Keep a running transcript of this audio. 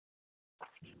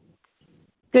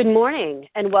Good morning,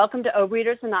 and welcome to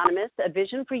Overeaters Anonymous, a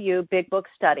Vision for You Big Book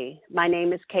study. My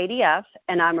name is Katie F.,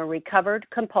 and I'm a recovered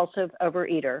compulsive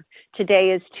overeater.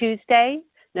 Today is Tuesday,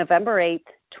 November 8th,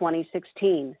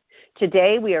 2016.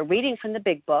 Today we are reading from the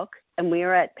Big Book, and we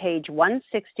are at page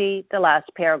 160, the last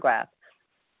paragraph.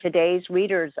 Today's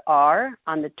readers are,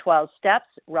 on the 12 Steps,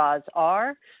 Roz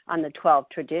R., on the 12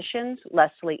 Traditions,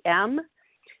 Leslie M.,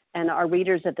 and our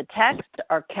readers of the text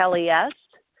are Kelly S.,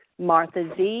 Martha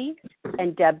Z.,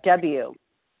 and Deb W.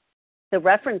 The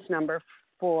reference number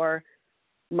for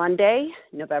Monday,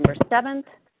 November 7th,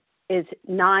 is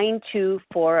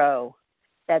 9240.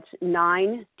 That's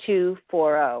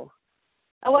 9240.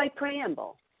 OA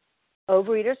Preamble.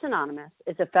 Overeaters Anonymous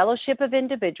is a fellowship of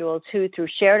individuals who, through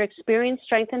shared experience,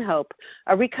 strength, and hope,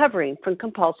 are recovering from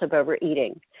compulsive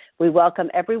overeating. We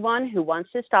welcome everyone who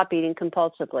wants to stop eating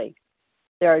compulsively.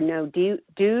 There are no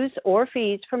dues or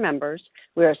fees for members.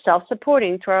 We are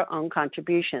self-supporting through our own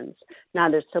contributions,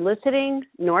 neither soliciting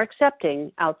nor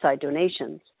accepting outside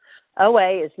donations.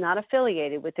 OA is not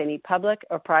affiliated with any public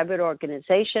or private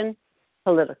organization,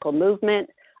 political movement,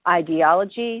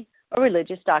 ideology, or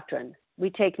religious doctrine.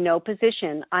 We take no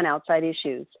position on outside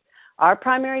issues. Our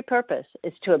primary purpose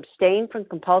is to abstain from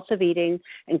compulsive eating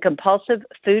and compulsive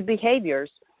food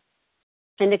behaviors,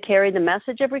 and to carry the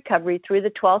message of recovery through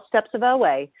the 12 steps of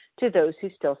OA to those who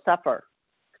still suffer.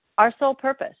 Our sole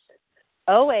purpose.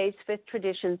 OA's fifth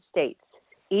tradition states,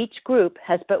 each group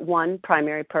has but one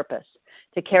primary purpose,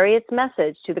 to carry its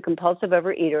message to the compulsive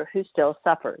overeater who still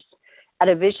suffers. At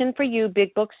a Vision for You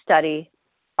Big Book study,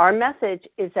 our message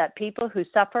is that people who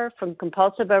suffer from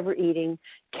compulsive overeating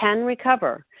can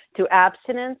recover through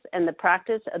abstinence and the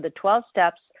practice of the 12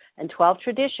 steps and 12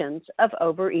 traditions of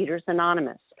Overeaters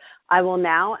Anonymous. I will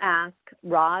now ask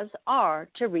Roz R.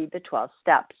 to read the 12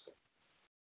 steps.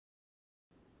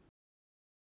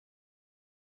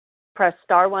 Press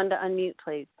star 1 to unmute,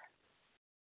 please.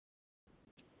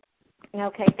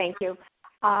 Okay, thank you.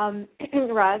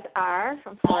 Roz R.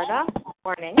 from Florida.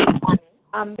 Morning.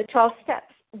 The 12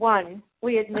 steps. 1,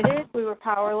 we admitted we were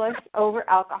powerless over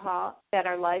alcohol, that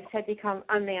our lives had become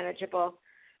unmanageable.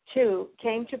 2,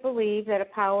 came to believe that a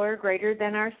power greater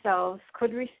than ourselves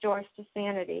could restore us to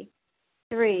sanity.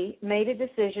 3, made a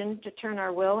decision to turn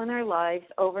our will and our lives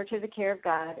over to the care of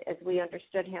God as we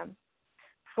understood Him.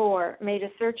 4, made a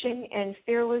searching and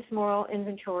fearless moral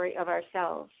inventory of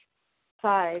ourselves.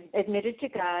 5, admitted to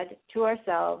God, to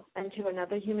ourselves, and to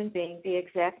another human being the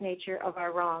exact nature of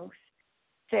our wrongs.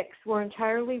 6, were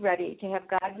entirely ready to have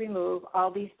God remove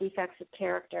all these defects of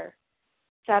character.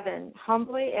 7,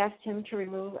 humbly asked Him to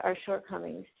remove our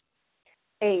shortcomings.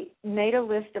 8, made a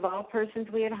list of all persons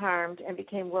we had harmed and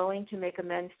became willing to make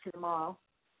amends to them all.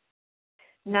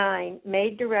 9,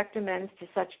 made direct amends to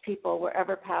such people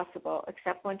wherever possible,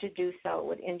 except when to do so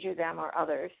would injure them or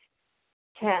others.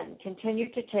 10,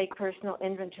 continued to take personal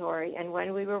inventory, and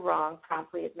when we were wrong,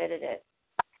 promptly admitted it.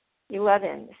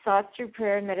 11, sought through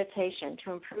prayer and meditation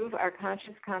to improve our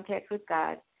conscious contact with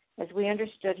God as we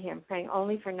understood Him, praying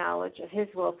only for knowledge of His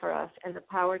will for us and the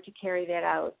power to carry that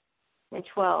out. And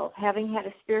 12, having had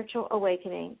a spiritual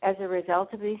awakening as a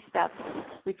result of these steps,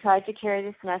 we tried to carry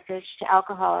this message to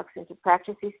alcoholics and to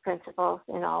practice these principles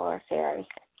in all our affairs.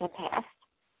 The past.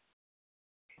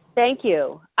 Thank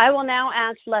you. I will now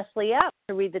ask Leslie F.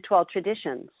 to read the 12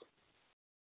 traditions.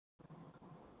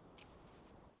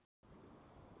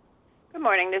 Good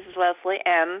morning. This is Leslie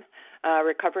M.,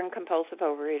 recovering compulsive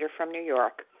overeater from New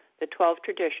York. The 12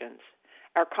 traditions.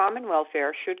 Our common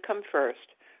welfare should come first.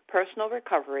 Personal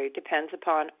recovery depends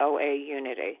upon OA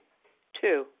unity.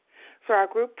 2, for our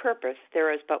group purpose,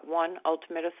 there is but one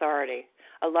ultimate authority,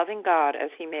 a loving God as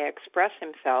He may express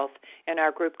Himself in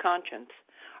our group conscience.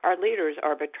 Our leaders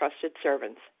are but trusted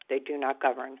servants. They do not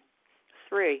govern.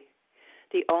 3,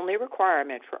 the only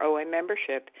requirement for OA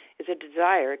membership is a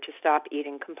desire to stop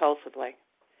eating compulsively.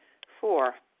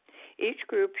 4, each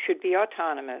group should be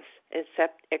autonomous,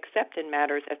 except in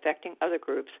matters affecting other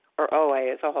groups or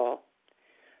OA as a whole.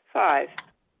 5,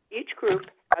 each group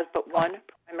has but one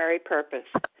primary purpose,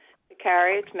 to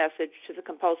carry its message to the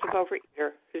compulsive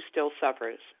overeater who still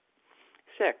suffers.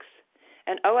 6,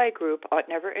 an OA group ought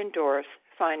never endorse,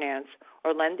 finance,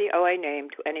 or lend the OA name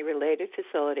to any related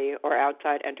facility or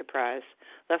outside enterprise,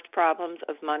 lest problems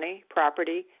of money,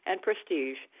 property, and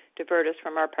prestige divert us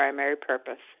from our primary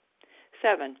purpose.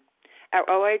 7, our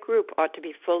OA group ought to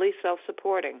be fully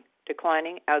self-supporting,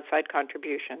 declining outside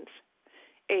contributions.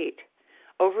 8,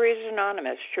 Overeaters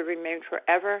Anonymous should remain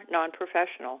forever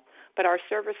non-professional, but our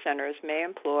service centers may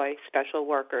employ special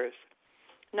workers.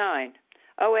 9,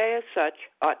 OA as such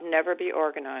ought never be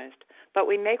organized, but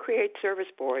we may create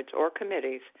service boards or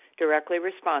committees directly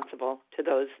responsible to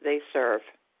those they serve.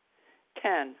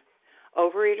 10.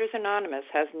 Overeaters Anonymous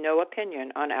has no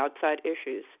opinion on outside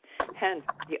issues. Hence,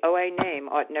 the OA name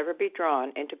ought never be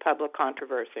drawn into public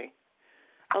controversy.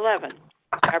 11.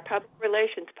 Our public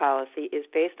relations policy is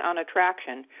based on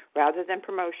attraction rather than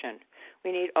promotion.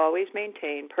 We need always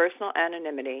maintain personal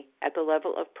anonymity at the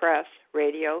level of press,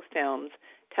 radio, films,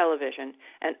 television,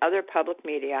 and other public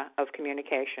media of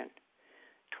communication.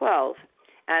 12.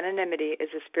 Anonymity is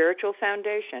the spiritual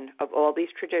foundation of all these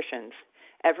traditions,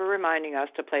 ever reminding us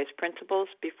to place principles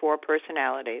before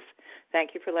personalities.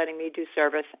 Thank you for letting me do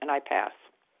service, and I pass.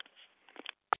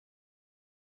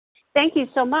 Thank you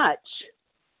so much.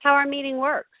 How our meeting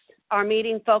works. Our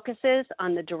meeting focuses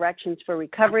on the directions for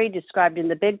recovery described in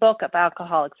the Big Book of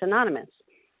Alcoholics Anonymous.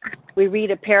 We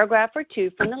read a paragraph or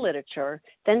two from the literature,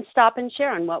 then stop and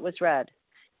share on what was read.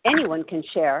 Anyone can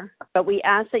share, but we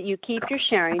ask that you keep your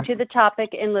sharing to the topic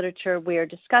and literature we are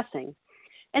discussing,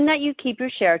 and that you keep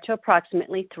your share to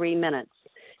approximately 3 minutes.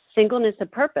 Singleness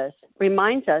of purpose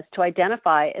reminds us to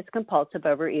identify as compulsive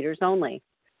overeaters only.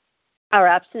 Our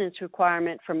abstinence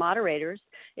requirement for moderators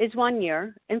is 1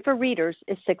 year, and for readers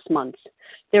is 6 months.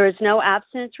 There is no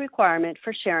abstinence requirement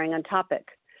for sharing on topic.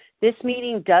 This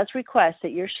meeting does request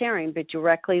that your sharing be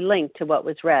directly linked to what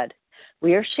was read.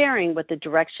 We are sharing what the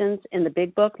directions in the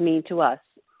Big Book mean to us.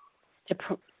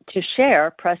 To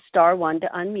share, press star 1 to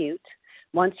unmute.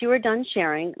 Once you are done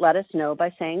sharing, let us know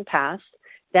by saying pass,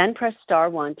 then press star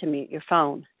 1 to mute your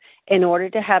phone. In order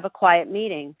to have a quiet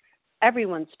meeting,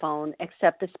 everyone's phone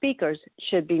except the speaker's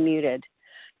should be muted.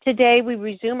 Today, we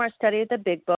resume our study of the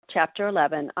Big Book, Chapter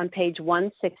 11, on page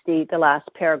 160, the last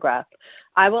paragraph.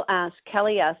 I will ask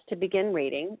Kelly S. to begin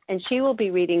reading, and she will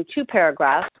be reading 2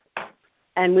 paragraphs,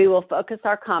 and we will focus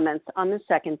our comments on the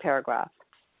second paragraph.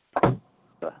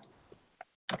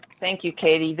 Thank you,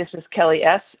 Katie. This is Kelly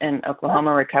S., an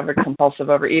Oklahoma recovered compulsive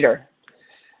overeater.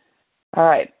 All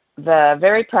right. The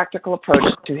very practical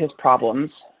approach to his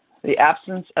problems, the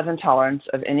absence of intolerance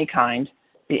of any kind,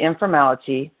 the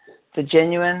informality, the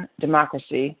genuine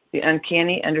democracy, the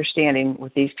uncanny understanding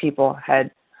with these people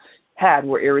had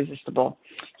were irresistible.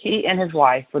 He and his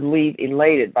wife would leave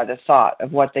elated by the thought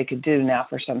of what they could do now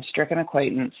for some stricken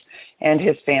acquaintance and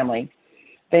his family.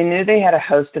 They knew they had a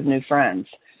host of new friends.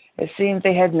 It seemed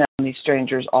they had known these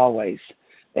strangers always.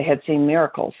 They had seen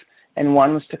miracles, and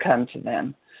one was to come to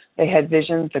them. They had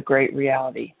visioned the great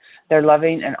reality, their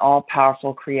loving and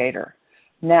all-powerful Creator.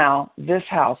 Now, this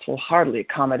house will hardly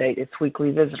accommodate its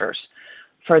weekly visitors,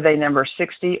 for they number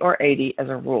 60 or 80 as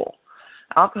a rule.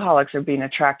 Alcoholics are being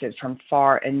attracted from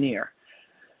far and near.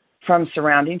 From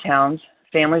surrounding towns,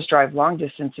 families drive long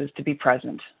distances to be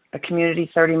present. A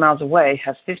community 30 miles away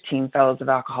has 15 Fellows of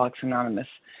Alcoholics Anonymous.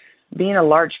 Being a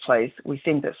large place, we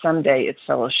think that someday its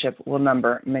fellowship will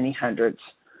number many hundreds.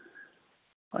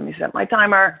 Let me set my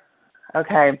timer.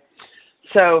 Okay.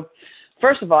 So,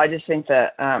 first of all, I just think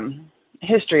that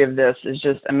history of this is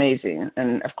just amazing.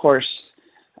 And, of course,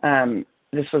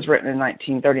 this was written in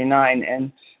 1939,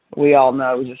 and we all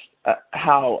know just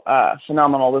how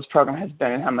phenomenal this program has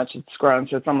been and how much it's grown.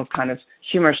 So it's almost kind of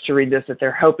humorous to read this, that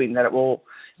they're hoping that it will,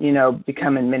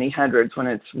 become in many hundreds when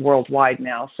it's worldwide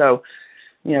now. So,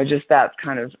 just that's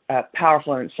kind of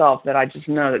powerful in itself, that I just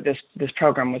know that this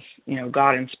program was,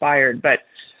 God inspired. But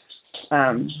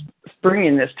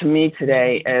bringing this to me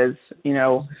today as,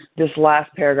 this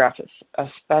last paragraph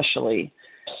especially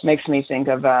makes me think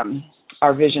of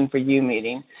our Vision for You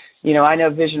meeting. I know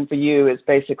Vision for You is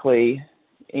basically,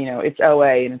 it's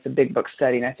OA and it's a Big Book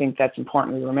study, and I think that's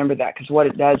important to remember that, because what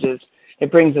it does is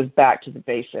it brings us back to the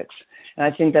basics. And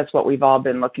I think that's what we've all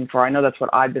been looking for. I know that's what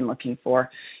I've been looking for.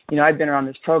 I've been around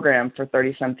this program for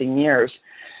 30-something years,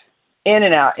 in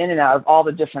and out of all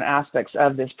the different aspects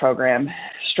of this program,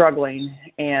 struggling.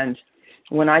 And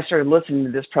when I started listening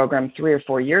to this program 3 or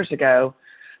 4 years ago,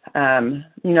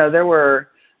 there were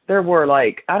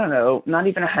like, I don't know, not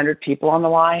even 100 people on the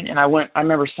line. And I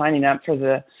remember signing up for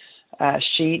the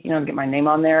sheet, to get my name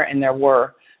on there, and there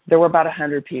were about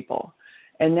 100 people.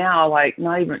 And now, like,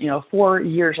 not even, 4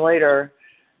 years later,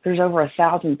 there's over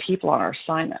 1,000 people on our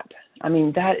sign up. I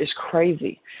mean, that is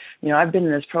crazy. I've been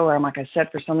in this program, like I said,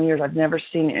 for so many years. I've never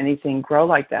seen anything grow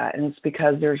like that. And it's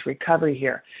because there's recovery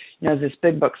here. As this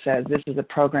Big Book says, this is a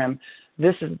program,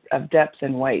 this is of depth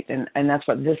and weight. And that's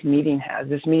what this meeting has.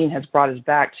 This meeting has brought us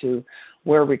back to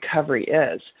where recovery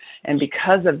is. And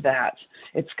because of that,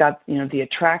 it's got, the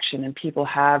attraction, and people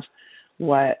have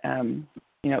what,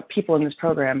 people in this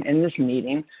program, in this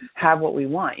meeting, have what we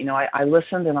want. I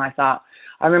listened, and I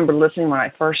remember listening when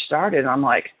I first started, and I'm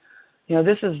like,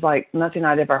 this is like nothing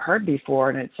I'd ever heard before.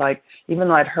 And it's like, even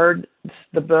though I'd heard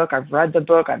the book, I've read the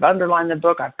book, I've underlined the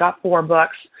book, I've got 4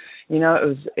 books,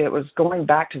 it was going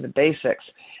back to the basics.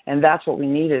 And that's what we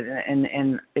needed.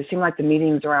 And it seemed like the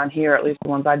meetings around here, at least the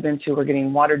ones I've been to, were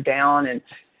getting watered down, and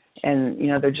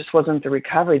there just wasn't the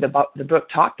recovery the book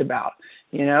talked about,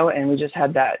 and we just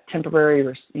had that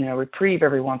temporary, reprieve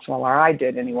every once in a while, or I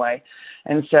did anyway.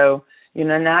 And so,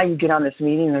 now you get on this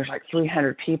meeting, there's like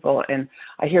 300 people, and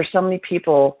I hear so many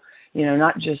people,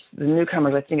 not just the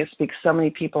newcomers, I think it speaks so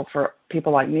many people, for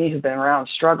people like me who've been around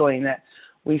struggling, that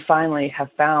we finally have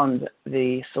found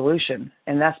the solution.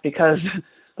 And that's because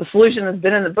the solution has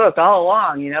been in the book all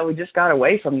along. We just got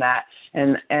away from that.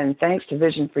 And thanks to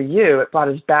Vision for You, it brought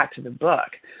us back to the book.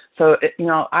 So,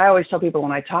 I always tell people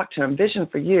when I talk to them, Vision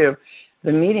for You,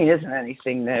 the meeting isn't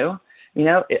anything new.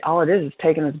 All it is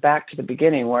taking us back to the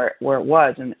beginning where it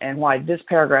was, and why this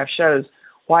paragraph shows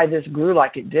why this grew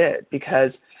like it did,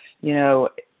 because,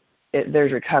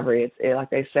 there's recovery. It's like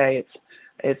they say,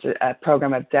 it's a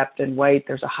program of depth and weight.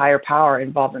 There's a higher power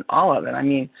involved in all of it. I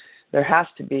mean, there has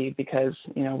to be, because,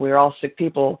 we're all sick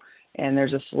people, and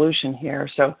there's a solution here.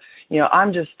 So,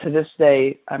 I'm just, to this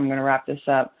day, I'm going to wrap this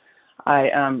up. I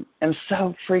am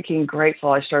so freaking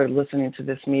grateful I started listening to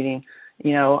this meeting.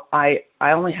 I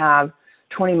only have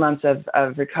 20 months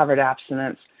of recovered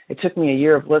abstinence. It took me a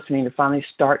year of listening to finally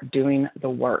start doing the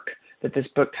work that this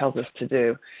book tells us to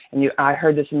do. And I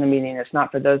heard this in the meeting. It's not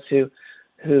for those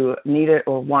who need it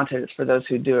or want it. It's for those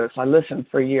who do it. So I listened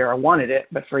for a year. I wanted it,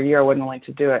 but for a year I wasn't willing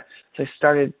to do it. So I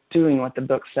started doing what the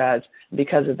book says.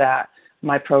 Because of that,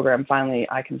 my program, finally,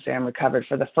 I can say I'm recovered.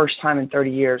 For the first time in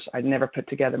 30 years, I'd never put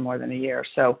together more than a year.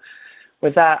 So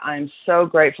with that, I'm so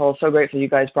grateful you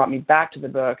guys brought me back to the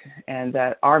book, and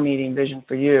that our meeting, Vision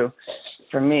for You,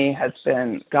 for me, has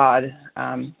been God.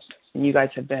 And you guys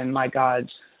have been my God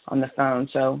on the phone.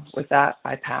 So with that,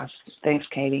 I pass. Thanks,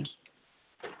 Katie.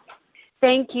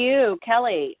 Thank you,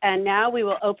 Kelly. And now we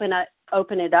will open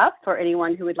it up for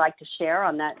anyone who would like to share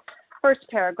on that first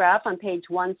paragraph on page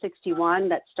 161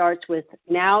 that starts with,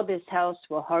 "Now this house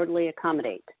will hardly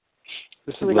accommodate."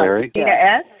 This is Larry. Tina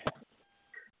S.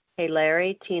 Hey,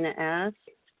 Larry. Tina S.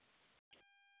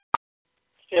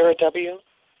 Sarah W.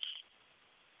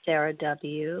 Sarah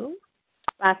W.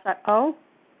 Vasa O.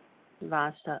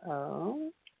 Vasa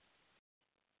O.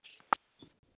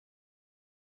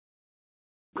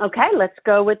 Okay, let's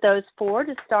go with those 4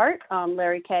 to start.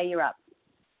 Larry K., you're up.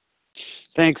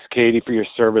 Thanks, Katie, for your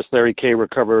service. Larry K.,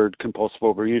 recovered compulsive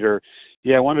overeater.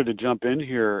 Yeah, I wanted to jump in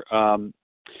here.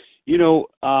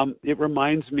 It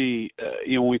reminds me,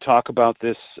 when we talk about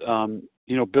this,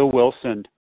 Bill Wilson,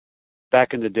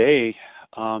 back in the day,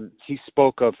 he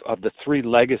spoke of the 3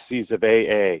 legacies of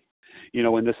AA,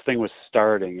 when this thing was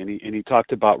starting. And he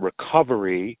talked about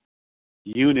recovery,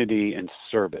 unity, and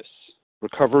service.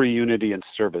 Recovery, unity, and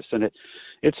service. And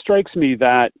it strikes me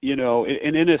that,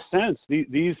 and in a sense,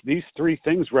 these 3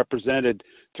 things represented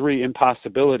 3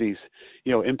 impossibilities,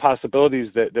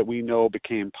 impossibilities that we know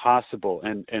became possible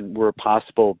and were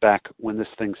possible back when this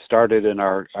thing started, and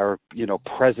are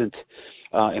present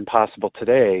impossible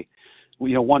today.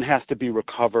 One has to be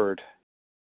recovered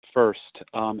first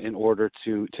in order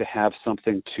to have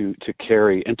something to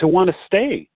carry and to want to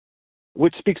stay,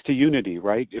 which speaks to unity,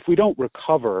 right? If we don't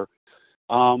recover,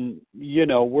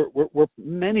 we're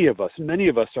many of us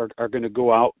are going to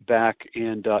go out back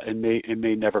and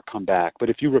may never come back. But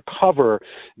if you recover,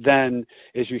 then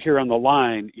as you hear on the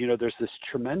line, there's this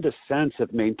tremendous sense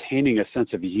of maintaining a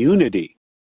sense of unity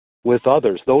with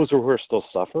others, those who are still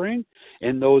suffering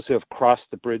and those who have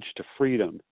crossed the bridge to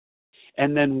freedom.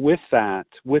 And then with that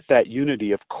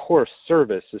unity, of course,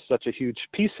 service is such a huge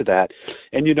piece of that.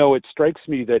 And, it strikes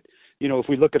me that, if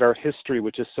we look at our history,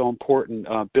 which is so important,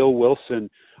 Bill Wilson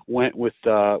went with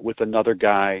another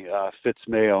guy, Fitz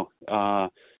Mayo,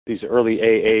 these early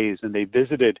AAs, and they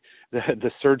visited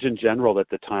the Surgeon General at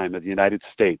the time of the United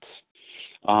States.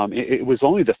 It was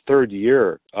only the 3rd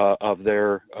year of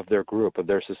their group, of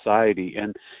their society,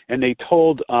 and they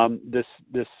told this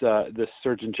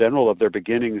Surgeon General of their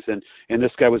beginnings, and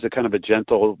this guy was a kind of a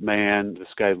gentle man.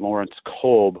 This guy Lawrence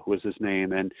Kolb was his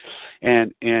name, and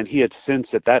he had since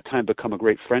at that time become a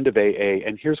great friend of AA.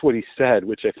 And here's what he said,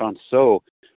 which I found so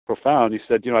profound. He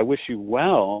said, I wish you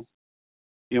well.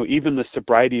 Even the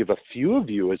sobriety of a few of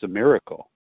you is a miracle.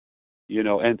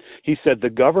 And he said the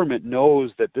government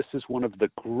knows that this is one of the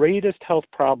greatest health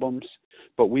problems,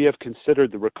 but we have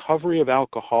considered the recovery of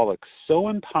alcoholics so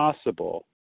impossible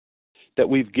that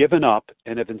we've given up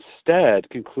and have instead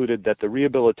concluded that the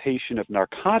rehabilitation of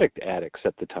narcotic addicts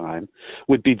at the time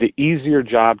would be the easier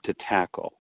job to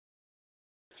tackle.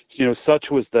 Such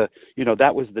was that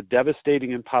was the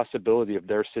devastating impossibility of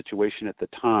their situation at the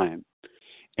time.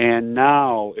 And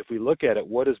now, if we look at it,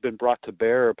 what has been brought to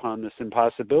bear upon this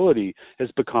impossibility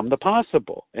has become the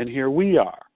possible. And here we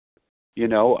are,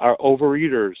 our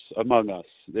overeaters among us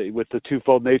with the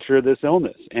twofold nature of this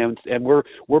illness. And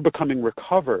we're becoming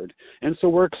recovered. And so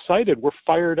we're excited. We're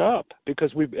fired up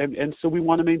because and so we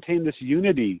want to maintain this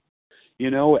unity,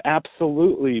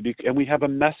 absolutely. And we have a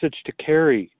message to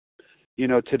carry,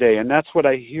 today. And that's what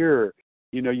I hear.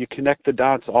 You connect the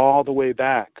dots all the way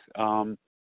back.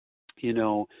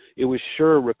 It was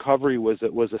sure recovery was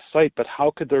a sight, but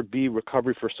how could there be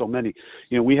recovery for so many?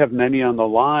 We have many on the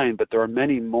line, but there are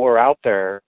many more out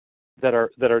there that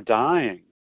are dying.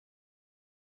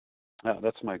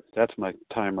 That's my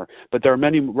timer. But there are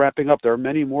many, wrapping up, there are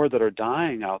many more that are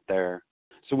dying out there.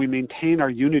 So we maintain our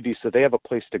unity so they have a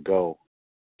place to go,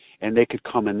 and they could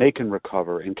come and they can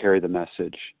recover and carry the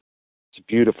message. It's a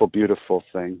beautiful, beautiful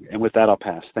thing. And with that, I'll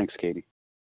pass. Thanks, Katie.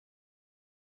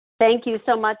 Thank you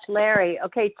so much, Larry.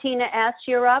 Okay, Tina S.,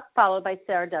 you're up, followed by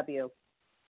Sarah W.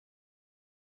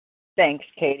 Thanks,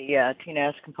 Katie. Tina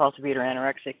S., compulsive eater,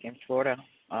 anorexic in Florida.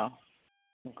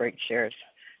 Great shares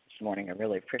this morning. I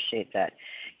really appreciate that.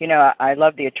 I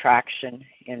love the attraction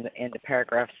in the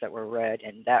paragraphs that were read,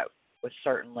 and that was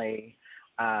certainly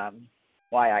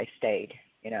why I stayed.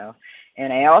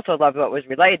 And I also love what was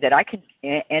relayed, that I can,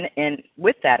 and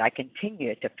with that, I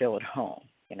continue to feel at home.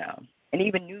 And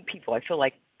even new people, I feel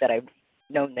like that I've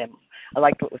known them. I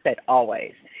like what was said,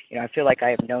 always. I feel like I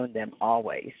have known them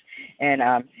always. And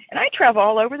I travel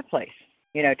all over the place,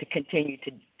 to continue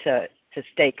to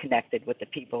stay connected with the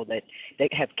people that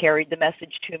have carried the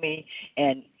message to me,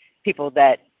 and people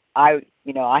that I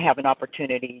have an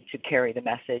opportunity to carry the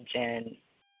message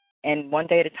and one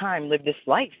day at a time live this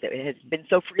life that has been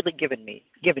so freely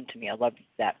given to me. I love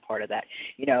that part of that.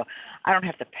 I don't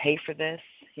have to pay for this.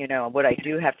 What I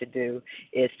do have to do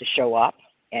is to show up,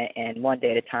 and one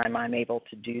day at a time I'm able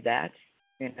to do that,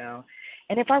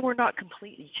 And if I were not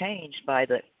completely changed by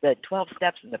the 12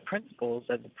 steps and the principles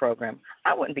of the program,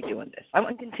 I wouldn't be doing this. I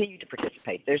wouldn't continue to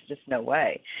participate. There's just no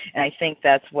way. And I think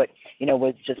that's what,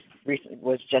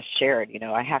 was just shared.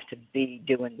 I have to be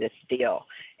doing this deal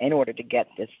in order to get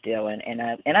this deal. And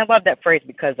I love that phrase,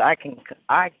 because I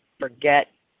forget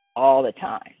all the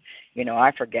time.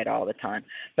 I forget all the time.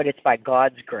 But it's by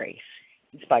God's grace.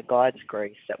 It's by God's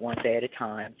grace that one day at a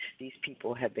time, these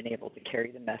people have been able to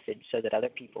carry the message so that other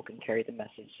people can carry the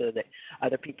message, so that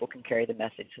other people can carry the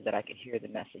message, so that I can hear the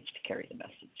message to carry the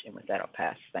message. And with that, I'll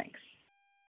pass. Thanks.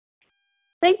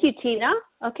 Thank you, Tina.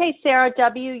 Okay, Sarah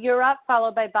W., you're up,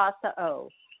 followed by Basa O.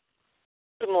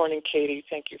 Good morning, Katie.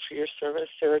 Thank you for your service.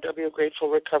 Sarah W., grateful,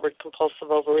 recovered, compulsive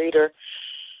overeater.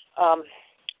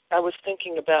 I was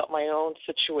thinking about my own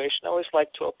situation. I always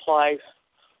like to apply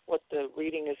what the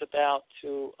reading is about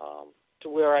to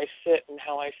where I sit and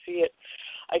how I see it.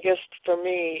 I guess for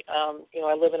me,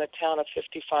 I live in a town of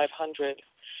 5,500,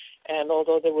 and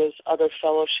although there was other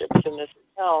fellowships in this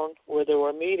town where there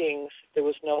were meetings, there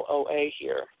was no OA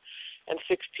here. And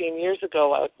 16 years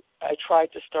ago, I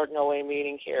tried to start an OA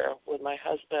meeting here with my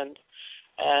husband,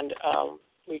 and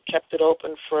we kept it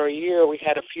open for a year. We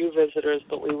had a few visitors,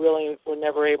 but we really were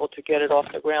never able to get it off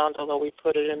the ground, although we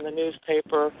put it in the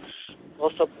newspaper,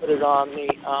 also put it on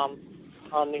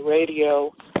the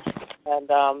radio, and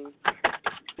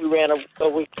we ran a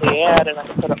weekly ad, and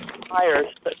I put up flyers.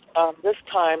 But this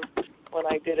time, when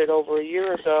I did it over a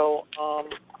year ago,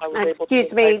 I was able to...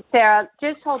 Excuse me, Sarah,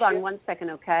 just hold on 1 second,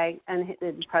 okay? And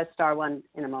press star 1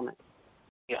 in a moment.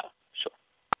 Yeah, sure.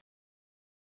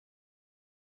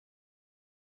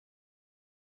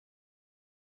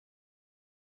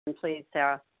 Please,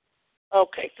 Sarah.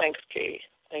 Okay, thanks, Katie.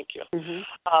 Thank you.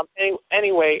 Mm-hmm.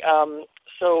 Anyway,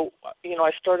 so,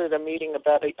 I started a meeting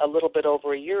about a little bit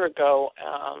over a year ago.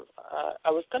 I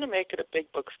was going to make it a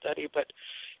big book study, but,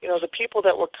 the people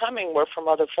that were coming were from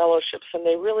other fellowships, and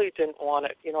they really didn't want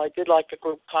it. I did like a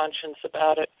group conscience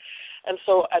about it. And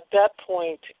so at that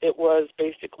point, it was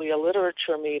basically a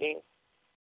literature meeting,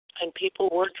 and people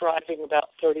were driving about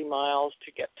 30 miles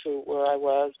to get to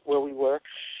where we were.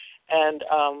 And,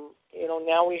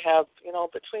 now we have,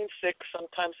 between 6,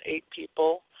 sometimes 8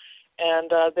 people,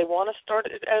 and they want to start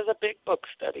it as a big book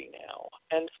study now.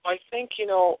 And so I think,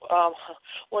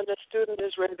 when the student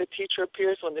is ready, the teacher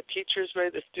appears. When the teacher is ready,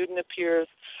 the student appears.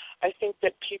 I think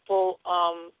that people,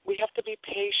 we have to be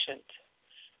patient,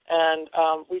 and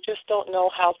we just don't know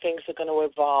how things are going to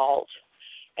evolve.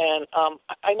 And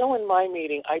I know in my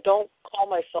meeting, I don't call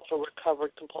myself a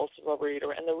recovered compulsive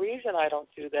overeater, and the reason I don't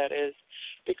do that is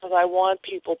because I want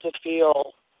people to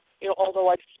feel although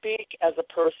I speak as a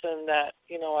person that,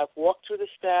 I've walked through the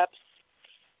steps,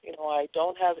 I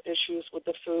don't have issues with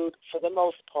the food for the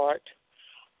most part.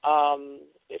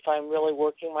 If I'm really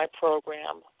working my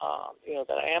program,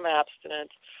 that I am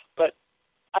abstinent, but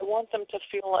I want them to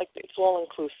feel like it's all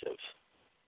inclusive,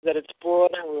 that it's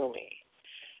broad and roomy.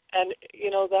 And,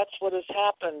 that's what has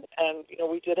happened. And,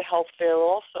 we did a health fair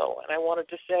also. And I wanted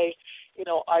to say,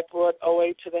 I brought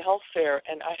OA to the health fair,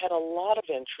 and I had a lot of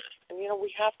interest. And,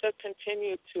 we have to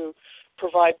continue to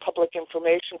provide public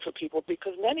information for people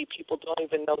because many people don't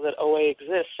even know that OA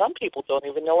exists. Some people don't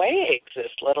even know AA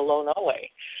exists, let alone OA.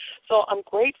 So I'm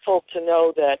grateful to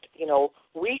know that,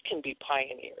 we can be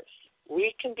pioneers.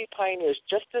 We can be pioneers,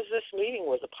 just as this meeting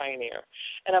was a pioneer.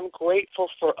 And I'm grateful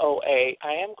for OA.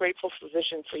 I am grateful for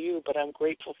Vision for You, but I'm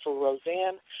grateful for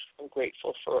Roseanne, I'm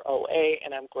grateful for OA,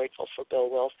 and I'm grateful for Bill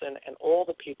Wilson and all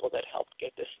the people that helped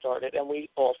get this started. And we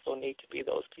also need to be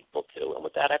those people, too. And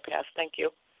with that, I pass. Thank you.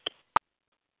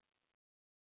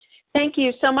 Thank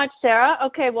you so much, Sarah.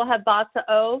 Okay, we'll have Vasa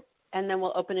O, and then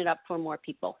we'll open it up for more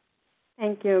people.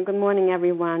 Thank you. Good morning,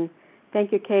 everyone.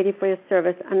 Thank you, Katie, for your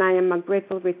service. And I am a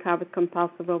grateful, recovered,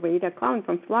 compulsive overeater calling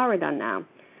from Florida now.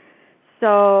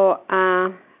 So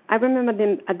I remember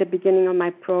at the beginning of my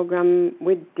program,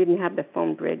 we didn't have the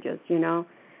phone bridges,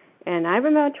 And I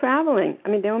remember traveling.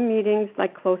 There were meetings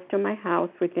like close to my house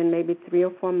within maybe 3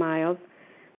 or 4 miles.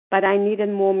 But I needed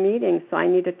more meetings, so I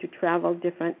needed to travel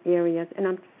different areas. And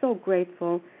I'm so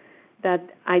grateful that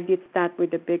I did start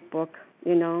with the big book,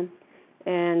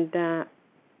 And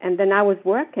then I was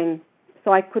working,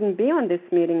 so I couldn't be on this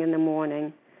meeting in the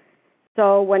morning.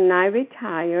 So when I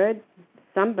retired,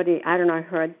 I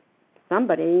heard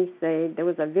somebody say there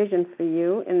was a Vision for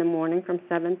You in the morning from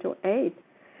 7 to 8.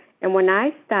 And when I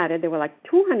started, there were like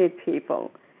 200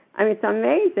 people. It's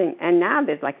amazing. And now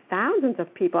there's like thousands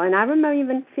of people. And I remember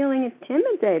even feeling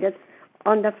intimidated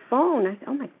on the phone. I said,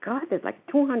 oh, my God, there's like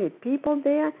 200 people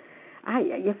there.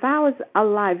 If I was a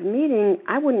live meeting,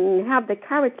 I wouldn't have the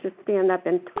courage to stand up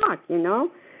and talk,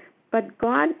 But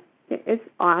God is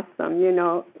awesome,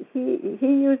 He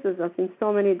uses us in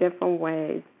so many different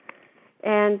ways.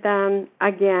 And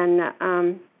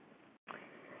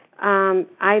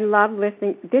I love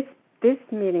listening. This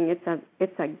meeting,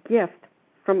 it's a gift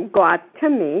from God to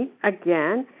me.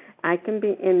 Again, I can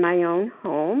be in my own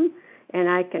home, and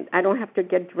I don't have to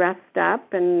get dressed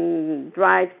up and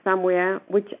drive somewhere,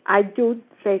 which I do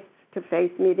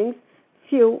face-to-face meetings,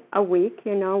 few a week,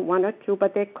 1 or 2,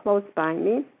 but they're close by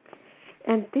me.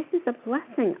 And this is a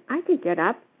blessing. I can get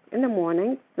up in the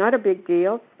morning, it's not a big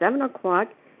deal, 7 o'clock,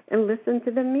 and listen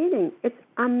to the meeting. It's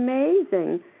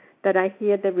amazing that I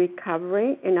hear the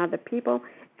recovery in other people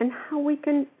and how we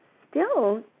can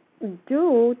still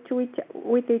do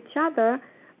with each other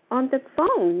on the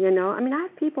phone, I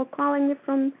have people calling me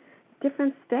from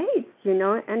different states,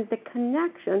 and the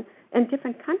connection in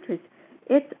different countries.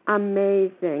 It's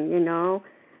amazing,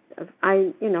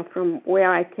 from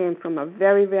where I came from, a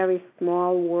very, very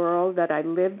small world that I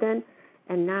lived in,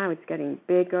 and now it's getting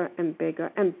bigger and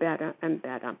bigger and better and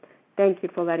better. Thank you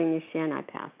for letting me share, and I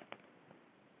pass.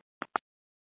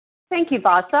 Thank you,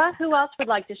 Vasa. Who else would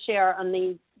like to share on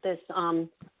this?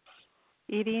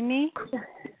 Irini,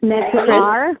 Nessa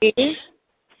R,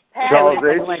 Charles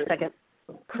H. Wait a second.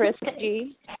 Chris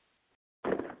G.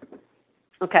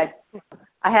 Okay.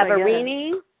 I have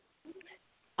Irini,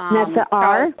 Nessa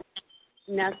R,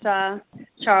 Nessa,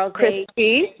 Charles Chris H.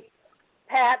 G.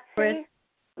 Patsy.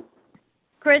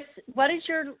 Chris, what is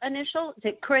your initial? Is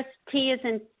it Chris T as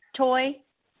in toy?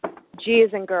 G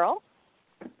as in girl.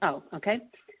 Oh, okay.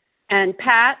 And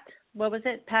Pat, what was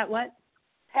it? Pat what?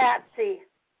 Patsy.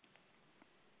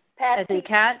 As in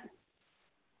cat?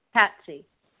 Patsy.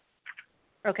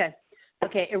 Okay.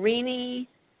 Okay. Irini,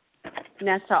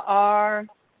 Nessa R,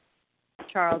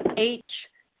 Charles H,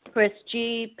 Chris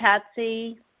G,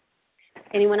 Patsy.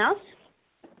 Anyone else?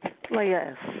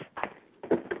 Leah S.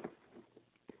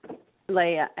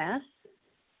 Leah S.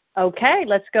 Okay,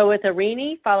 let's go with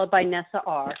Irini, followed by Nessa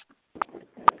R.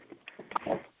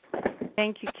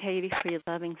 Thank you, Katie, for your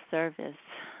loving service.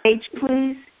 Page,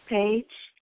 please. Page.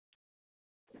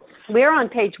 We're on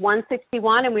page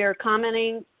 161, and we are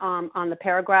commenting on the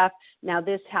paragraph, now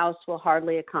this house will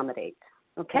hardly accommodate.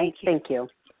 Okay, thank you.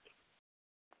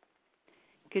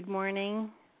 Good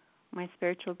morning, my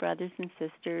spiritual brothers and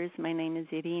sisters. My name is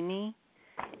Irini,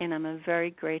 and I'm a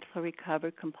very grateful,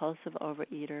 recovered, compulsive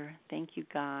overeater. Thank you,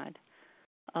 God.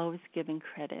 Always giving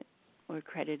credit where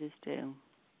credit is due.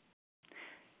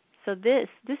 So this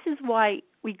is why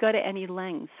we go to any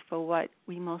lengths for what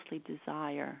we mostly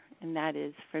desire, and that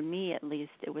is, for me at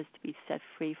least, it was to be set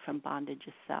free from bondage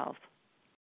of self.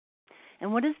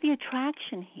 And what is the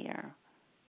attraction here?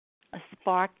 A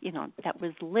spark, that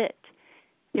was lit.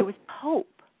 There was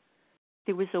hope.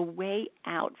 There was a way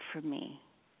out for me.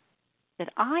 That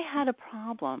I had a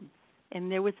problem,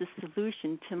 and there was a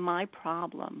solution to my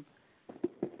problem.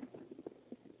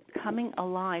 Coming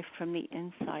alive from the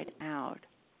inside out.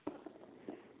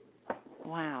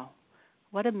 Wow.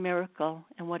 What a miracle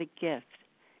and what a gift.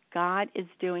 God is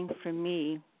doing for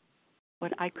me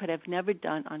what I could have never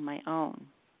done on my own.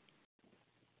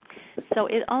 So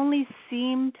it only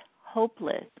seemed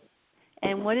hopeless.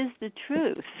 And what is the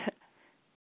truth?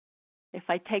 If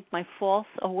I take my false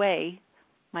away,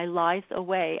 my lies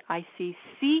away, I see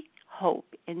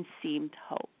hope and seemed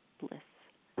hopeless.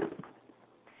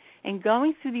 And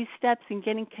going through these steps and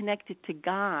getting connected to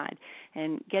God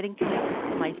and getting connected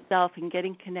to myself and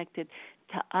getting connected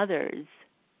to others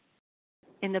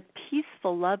in a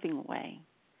peaceful, loving way.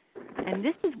 And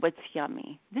this is what's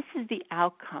yummy. This is the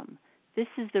outcome. This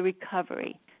is the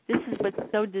recovery. This is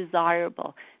what's so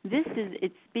desirable.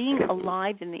 It's being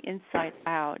alive in the inside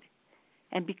out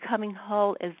and becoming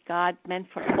whole as God meant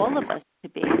for all of us to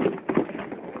be.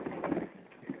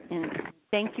 And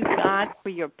thank you, God, for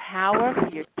your power, for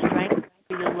your strength,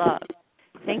 for your love.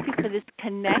 Thank you for this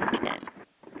connection,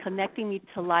 connecting me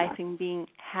to life and being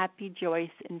happy,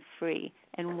 joyous, and free.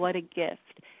 And what a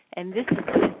gift. And this is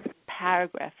what this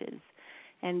paragraph is.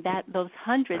 And those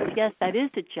hundreds, yes, that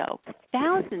is a joke.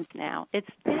 Thousands now. It's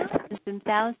thousands and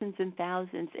thousands and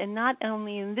thousands. And not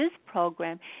only in this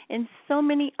program, in so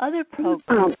many other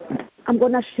programs. I'm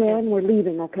going to share and we're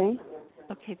leaving, okay?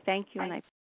 Okay, thank you. And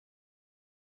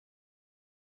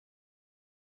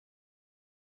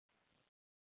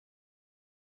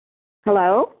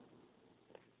Hello?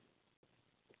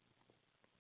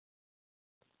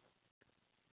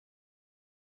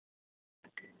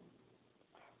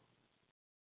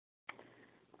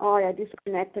 Oh, I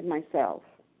disconnected myself.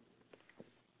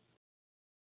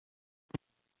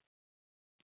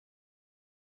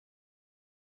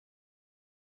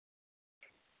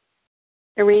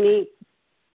 Irini,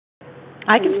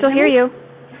 I can still hear you.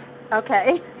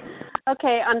 Okay.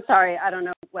 Okay, I'm sorry. I don't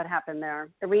know what happened there.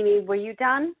 Irini, were you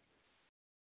done?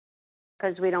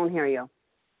 Because we don't hear you.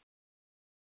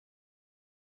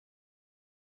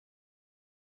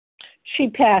 She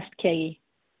passed, Katie.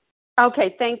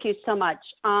 Okay, thank you so much.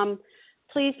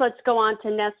 Please, let's go on to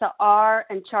Nessa R.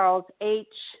 and Charles H.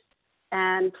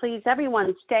 And please,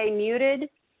 everyone, stay muted,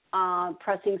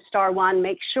 pressing *1.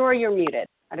 Make sure you're muted.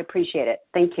 I'd appreciate it.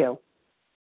 Thank you.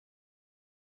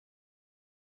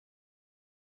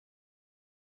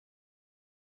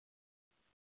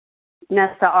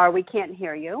 Nessa R., we can't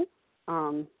hear you.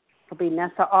 It'll be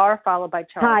Nessa R. followed by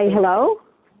Charles. Hi, H. hello?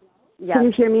 Yes. Can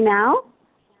you hear me now?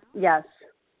 Yes.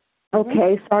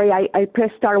 Okay, sorry, I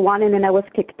pressed *1 and then I was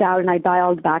kicked out and I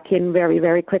dialed back in very,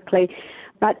 very quickly.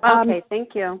 But okay,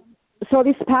 thank you. So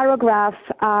this paragraph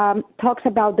talks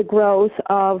about the growth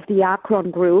of the Akron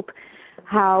group,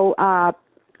 how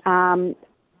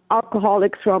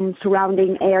alcoholics from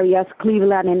surrounding areas,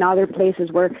 Cleveland and other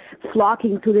places, were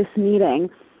flocking to this meeting.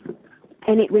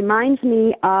 And it reminds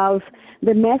me of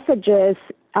the messages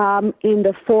in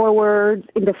the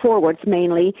forwards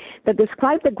mainly, that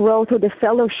describe the growth of the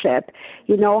fellowship.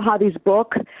 You know how this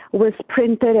book was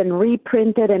printed and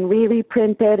reprinted and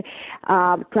reprinted,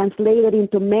 translated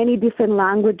into many different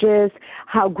languages,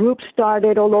 how groups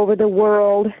started all over the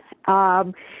world.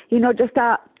 Just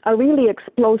a really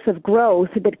explosive growth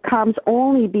that comes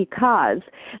only because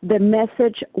the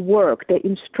message worked. The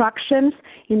instructions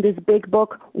in this big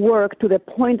book work to the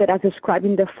point that, as described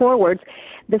in the forwards,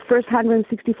 the first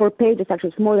 164 pages,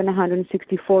 actually it's more than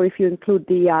 164 if you include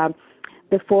the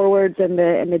forwards and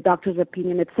the doctor's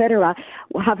opinion, etc.,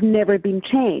 have never been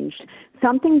changed.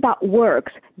 Something that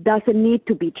works doesn't need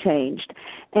to be changed.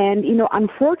 And,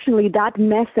 unfortunately, that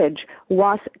message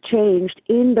was changed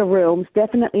in the rooms,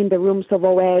 definitely in the rooms of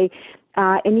OA,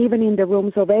 and even in the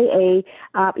rooms of AA.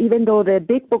 Even though the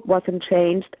big book wasn't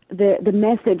changed, the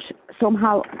message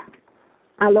somehow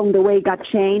along the way got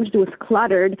changed. It was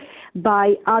cluttered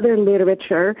by other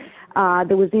literature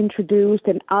that was introduced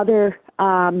and other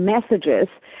messages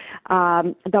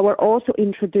that were also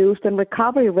introduced, and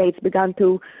recovery rates began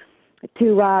to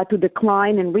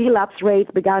decline, and relapse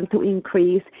rates began to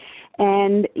increase.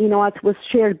 And, as was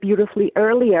shared beautifully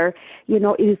earlier,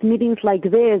 it is meetings like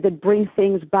this that bring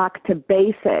things back to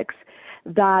basics,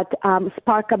 that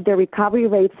spark up the recovery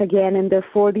rates again, and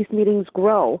therefore these meetings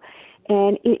grow.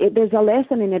 And there's a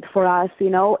lesson in it for us,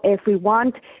 if we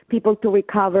want people to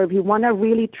recover, if we want to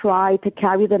really try to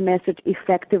carry the message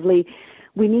effectively,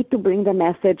 we need to bring the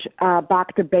message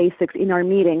back to basics in our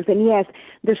meetings. And yes,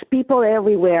 there's people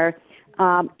everywhere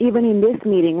even in this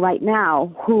meeting right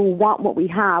now, who want what we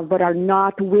have but are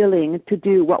not willing to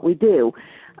do what we do.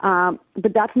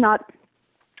 But that's not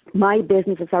my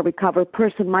business as a recovered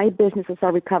person. My business as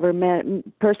a recovered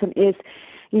person is,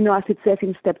 as it says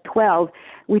in step 12,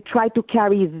 we try to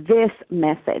carry this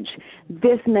message.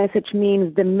 This message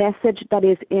means the message that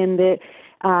is in the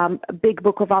Big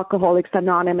Book of Alcoholics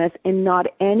Anonymous and not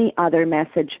any other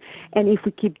message. And if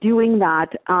we keep doing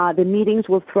that, the meetings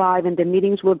will thrive and the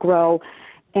meetings will grow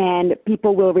and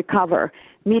people will recover.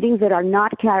 Meetings that are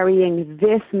not carrying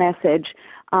this message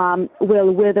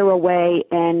will wither away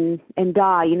and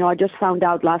die. I just found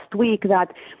out last week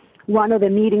that one of the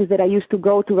meetings that I used to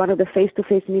go to, one of the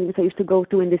face-to-face meetings I used to go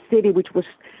to in the city, which was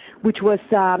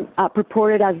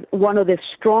purported as one of the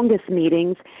strongest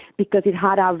meetings because it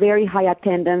had a very high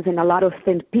attendance and a lot of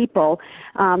thin people,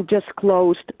 just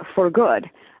closed for good.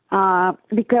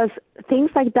 Because things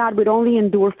like that would only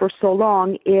endure for so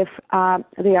long if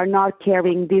they are not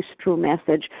carrying this true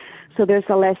message. So there's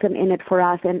a lesson in it for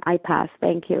us, and I pass.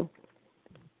 Thank you.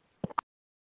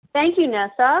 Thank you,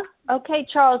 Nessa. Okay,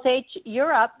 Charles H.,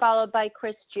 you're up, followed by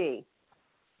Chris G.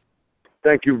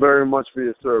 Thank you very much for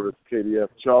your service, KDF.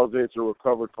 Charles H., a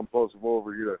recovered compulsive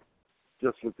overeater,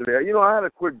 just for today. I had a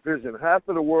quick vision. Half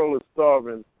of the world is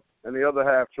starving, and the other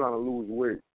half trying to lose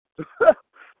weight.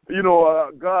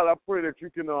 God, I pray that you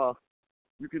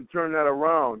can turn that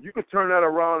around. You can turn that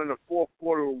around in the fourth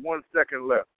quarter with 1 second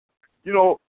left.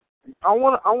 I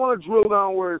want to drill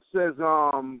down where it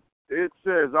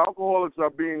says alcoholics are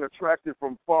being attracted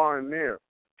from far and near.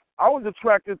 I was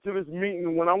attracted to this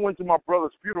meeting when I went to my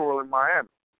brother's funeral in Miami.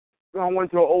 I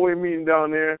went to an OA meeting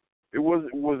down there. It was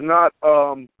not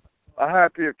a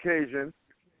happy occasion.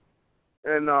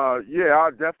 And, I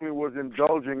definitely was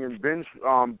indulging in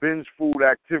binge food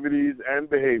activities and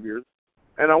behaviors.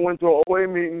 And I went to an OA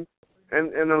meeting,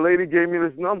 and a lady gave me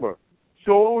this number.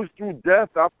 So it was through death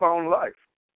I found life.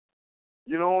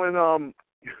 In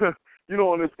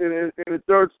the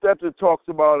third step, it talks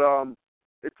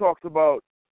about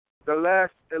the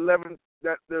last 11,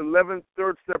 that the 11th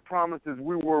third step promises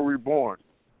we were reborn.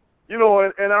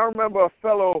 And I remember a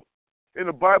fellow in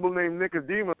the Bible named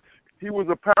Nicodemus. He was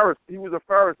a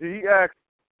Pharisee.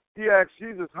 He asked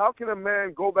Jesus, how can a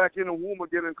man go back in the womb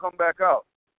again and come back out?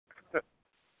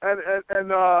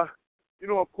 and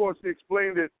of course, he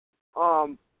explained it,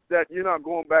 that you're not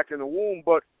going back in the womb,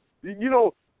 but,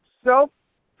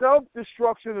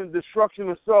 self-destruction and destruction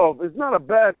of self is not a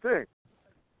bad thing.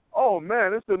 Oh,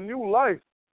 man, it's a new life.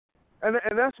 And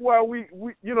that's why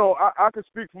I can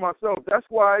speak for myself. That's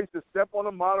why I used to step on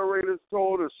the moderator's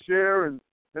toe to share and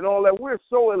all that. We're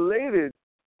so elated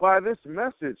by this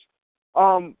message.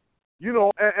 And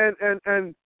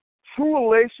true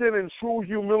elation and true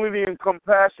humility and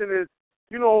compassion is,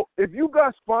 if you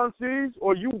got sponsees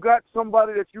or you got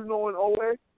somebody that you know in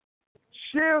OA,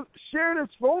 share this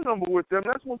phone number with them.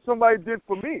 That's what somebody did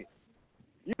for me.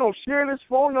 Share this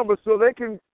phone number so they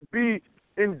can be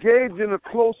engaged in a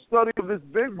close study of this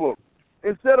big book.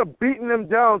 Instead of beating them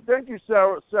down, thank you,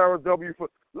 Sarah W.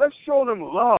 Let's show them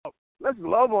love. Let's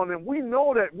love on them. We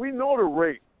know the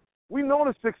rate. We know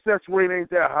the success rate ain't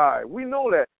that high. We know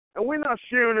that. And we're not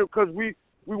sharing it because we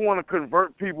want to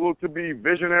convert people to be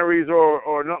visionaries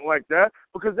or nothing like that,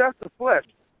 because that's the flesh.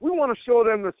 We want to show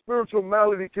them the spiritual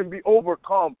malady can be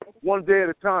overcome one day at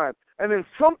a time. And then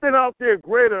something out there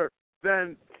greater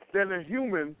than a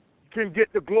human can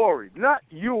get the glory. Not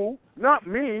you, not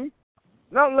me,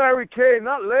 not Larry K.,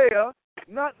 not Leah,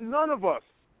 none of us,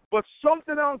 but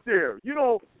something out there.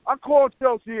 I called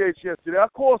Chelsea H. yesterday. I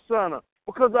called Sana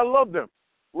because I love them,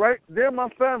 right? They're my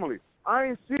family. I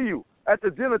ain't see you at the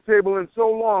dinner table in so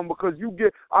long because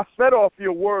I fed off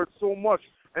your words so much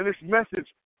and this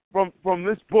message from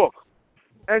this book.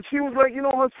 And she was like,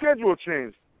 her schedule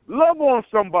changed. Love on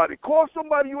somebody. Call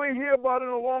somebody you ain't hear about in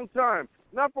a long time.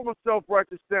 Not from a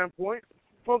self-righteous standpoint,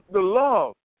 from the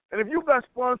love. And if you got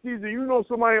sponsees and you know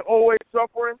somebody always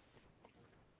suffering,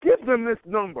 give them this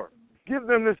number. Give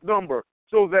them this number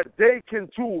so that they can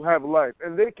too have life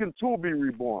and they can too be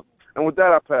reborn. And with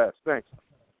that, I pass. Thanks.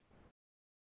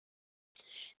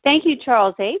 Thank you,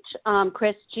 Charles H.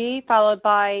 Chris G., followed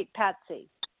by Patsy.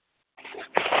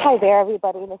 Hi there,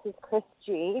 everybody. This is Chris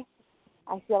G.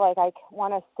 I feel like I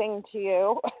want to sing to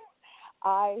you.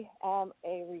 I am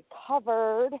a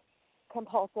recovered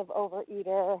compulsive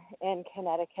overeater in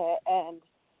Connecticut, and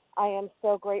I am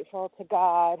so grateful to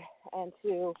God and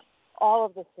to all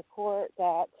of the support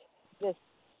that this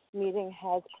meeting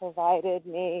has provided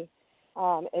me.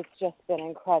 It's just been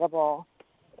incredible.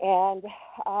 And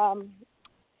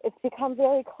it's become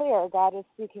very clear God is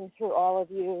speaking through all of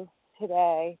you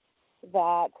today.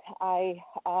 that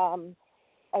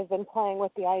I've been playing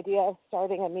with the idea of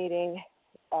starting a meeting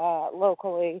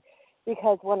locally,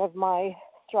 because one of my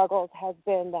struggles has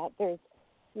been that there's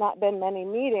not been many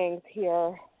meetings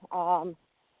here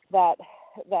that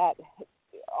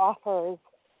offers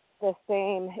the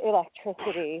same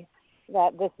electricity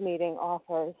that this meeting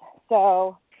offers.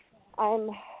 So I'm,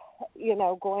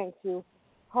 going to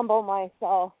humble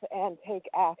myself and take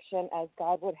action as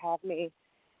God would have me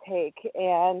take,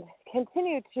 and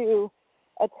continue to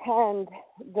attend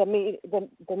the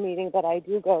meeting that I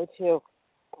do go to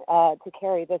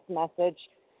carry this message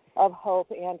of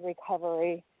hope and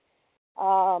recovery.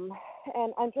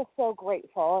 And I'm just so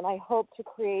grateful, and I hope to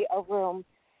create a room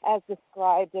as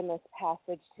described in this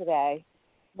passage today,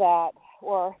 I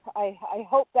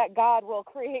hope that God will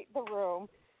create the room,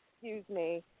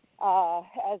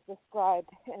 as described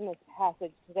in this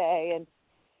passage today, and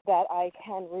that I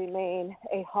can remain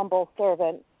a humble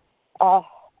servant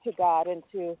to God and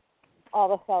to all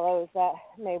the fellows that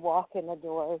may walk in the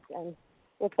doors. And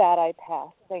with that, I pass.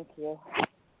 Thank you.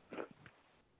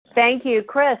 Thank you,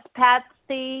 Chris.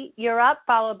 Patsy, you're up,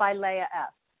 followed by Leah F.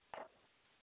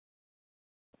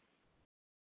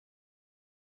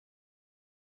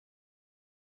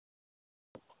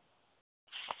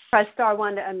 Press star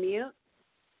 1 to unmute.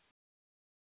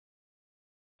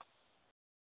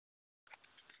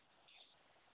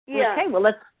 Yeah.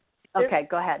 Okay,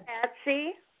 go ahead.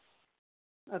 Patsy.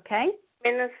 Okay.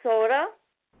 Minnesota.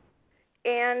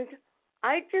 And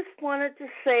I just wanted to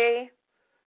say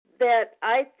that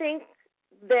I think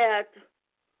that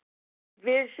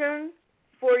Vision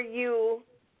for You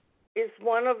is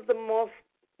one of the most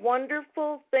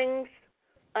wonderful things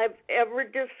I've ever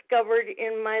discovered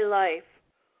in my life.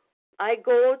 I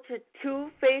go to 2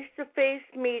 face-to-face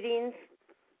meetings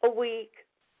a week,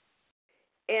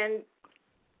 and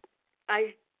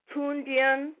I tuned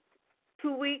in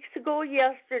 2 weeks ago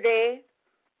yesterday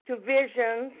to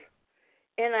Visions,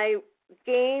 and I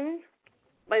gained,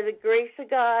 by the grace of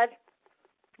God,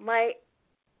 my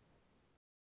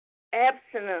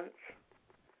abstinence.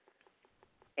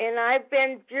 And I've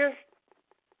been just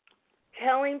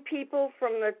telling people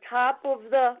from the top of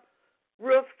the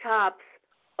rooftops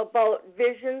about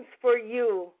Visions for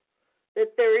You,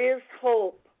 that there is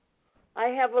hope. I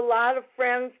have a lot of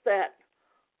friends that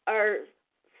are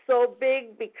so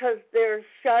big because they're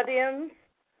shut-ins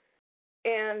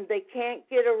and they can't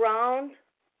get around.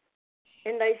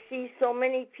 And I see so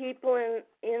many people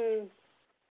in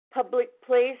public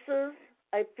places.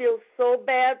 I feel so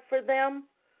bad for them.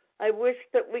 I wish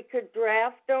that we could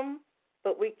draft them,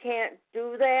 but we can't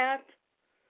do that.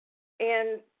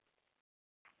 And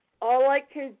all I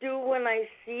can do when I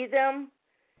see them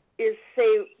is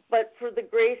say, but for the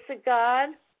grace of God,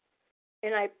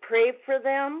 and I pray for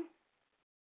them.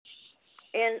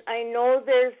 And I know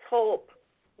there's hope.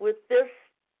 With this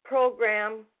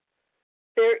program,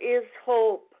 there is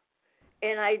hope.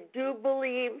 And I do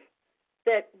believe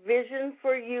that Vision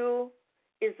for You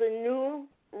is a new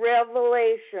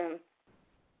revelation.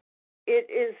 It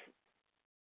is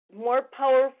more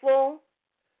powerful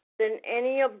than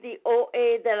any of the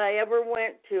OA that I ever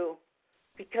went to,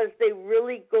 because they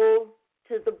really go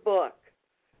to the book.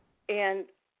 And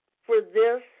for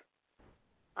this,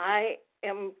 I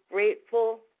am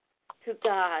grateful to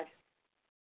God.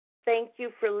 Thank you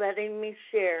for letting me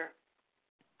share.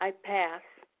 I pass.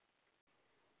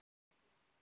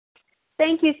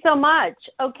 Thank you so much.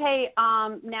 Okay,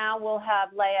 now we'll have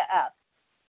Leah F.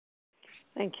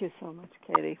 Thank you so much,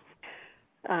 Katie.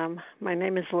 My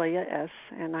name is Leah S.,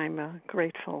 and I'm a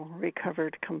grateful,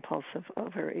 recovered, compulsive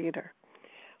overeater.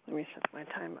 Let me set my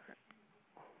timer.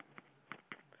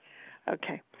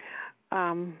 Okay.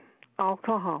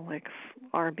 Alcoholics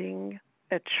are being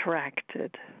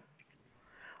attracted.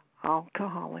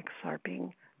 Alcoholics are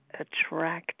being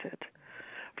attracted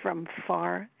from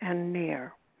far and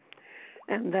near.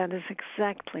 And that is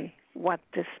exactly what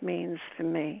this means for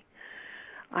me.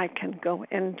 I can go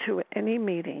into any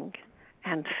meeting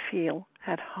and feel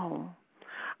at home.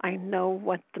 I know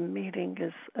what the meeting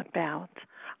is about.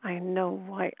 I know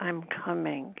why I'm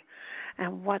coming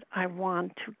and what I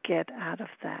want to get out of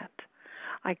that.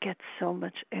 I get so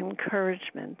much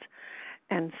encouragement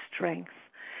and strength.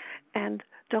 And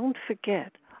don't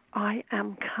forget, I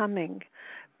am coming,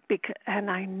 and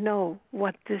I know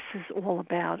what this is all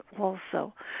about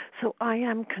also. So I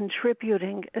am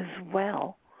contributing as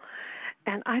well.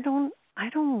 And I don't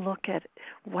look at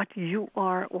what you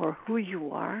are or who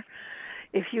you are.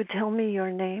 If you tell me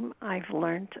your name, I've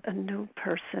learned a new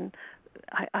person.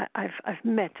 I've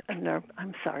met a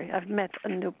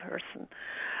new person.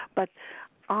 But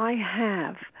I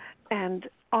have, and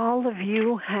all of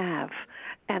you have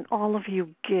and all of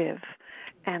you give,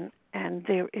 and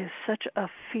there is such a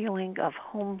feeling of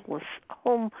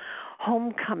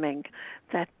homecoming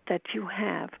that you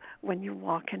have when you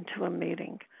walk into a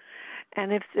meeting.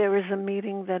 And if there is a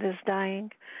meeting that is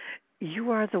dying,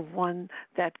 you are the one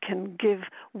that can give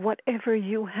whatever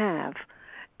you have,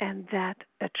 and that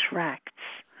attracts,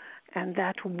 and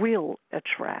that will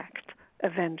attract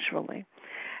eventually.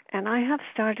 And I have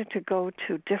started to go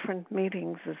to different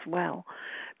meetings as well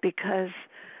because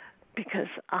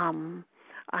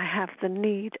I have the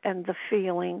need and the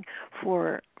feeling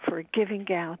for giving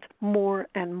out more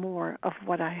and more of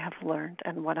what I have learned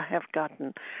and what I have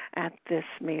gotten at this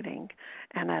meeting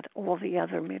and at all the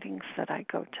other meetings that I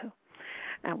go to.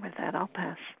 And with that, I'll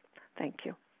pass. Thank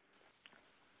you.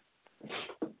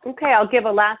 Okay, I'll give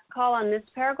a last call on this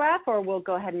paragraph, or we'll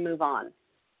go ahead and move on.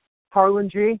 Harlan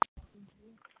G.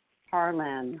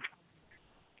 Harlan.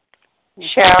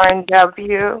 Sharon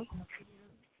W.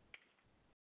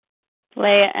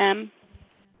 Leah M.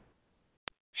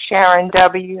 Sharon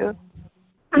W.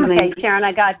 Okay, Sharon,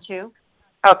 I got you.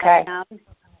 Okay.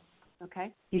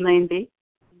 Okay. Elaine B.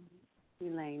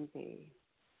 Elaine B.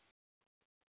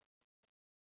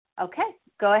 Okay,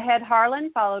 go ahead,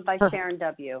 Harlan, followed by Sharon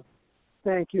W.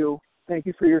 Thank you. Thank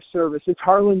you for your service. It's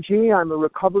Harlan G. I'm a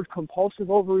recovered compulsive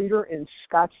overeater in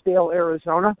Scottsdale,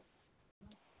 Arizona.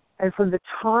 And from the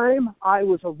time I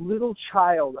was a little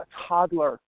child, a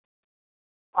toddler,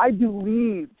 I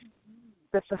believed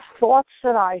that the thoughts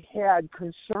that I had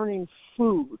concerning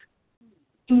food,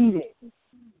 eating,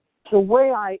 the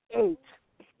way I ate,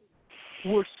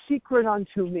 were secret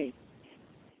unto me.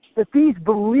 That these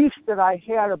beliefs that I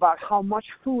had about how much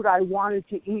food I wanted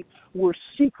to eat were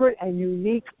secret and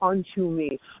unique unto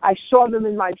me. I saw them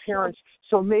in my parents,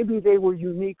 so maybe they were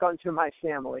unique unto my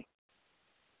family.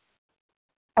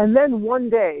 And then one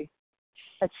day,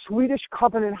 at Swedish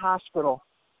Covenant Hospital,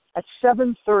 at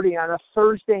 7:30 on a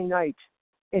Thursday night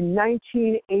in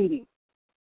 1980,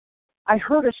 I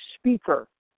heard a speaker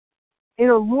in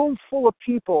a room full of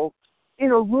people,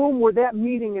 in a room where that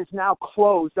meeting is now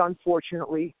closed,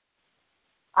 unfortunately.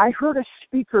 I heard a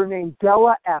speaker named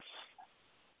Della F.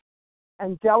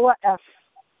 And Della F.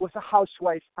 was a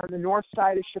housewife on the north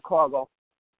side of Chicago,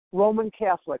 Roman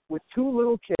Catholic, with two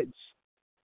little kids,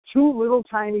 two little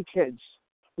tiny kids.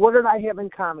 What did I have in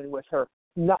common with her?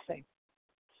 Nothing.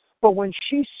 But when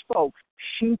she spoke,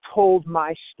 she told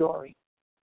my story.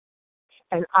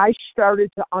 And I started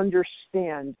to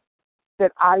understand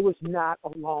that I was not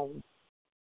alone.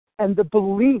 And the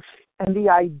belief and the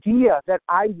idea that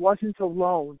I wasn't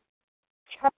alone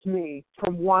kept me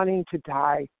from wanting to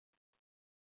die.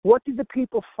 What did the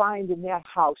people find in that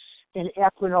house in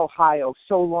Akron, Ohio,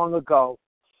 so long ago?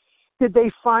 Did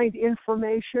they find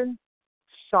information?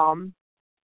 Some.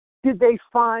 Did they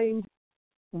find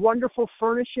wonderful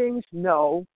furnishings?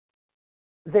 No.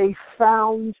 They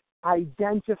found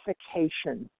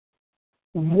identification,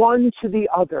 one to the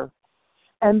other.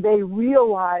 And they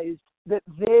realized that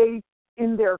they,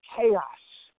 in their chaos,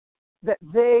 that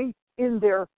they, in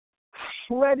their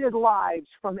shredded lives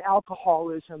from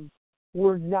alcoholism,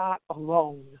 were not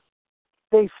alone.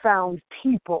 They found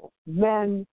people,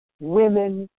 men,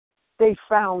 women. They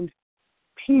found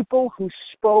people who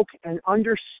spoke and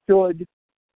understood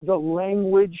the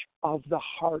language of the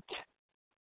heart.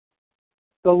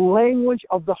 The language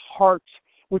of the heart,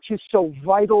 which is so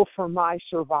vital for my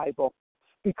survival.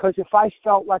 Because if I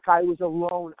felt like I was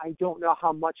alone, I don't know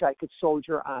how much I could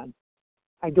soldier on.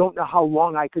 I don't know how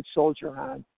long I could soldier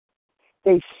on.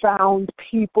 They found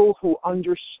people who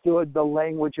understood the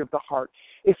language of the heart.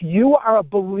 If you are a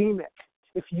bulimic,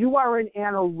 if you are an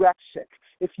anorexic,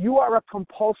 if you are a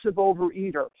compulsive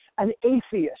overeater, an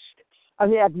atheist,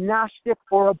 an agnostic,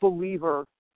 or a believer,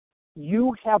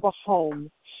 you have a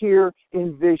home here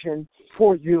in Vision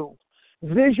for You.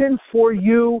 Vision for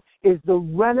You is the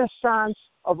renaissance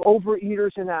of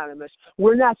Overeaters Anonymous.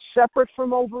 We're not separate from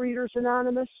Overeaters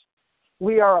Anonymous.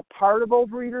 We are a part of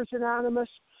Overeaters Anonymous,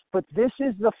 but this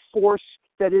is the force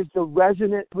that is the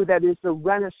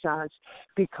renaissance,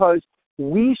 because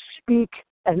we speak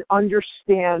and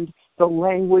understand the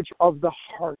language of the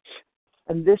heart.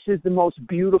 And this is the most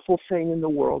beautiful thing in the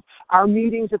world. Our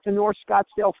meetings at the North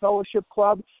Scottsdale Fellowship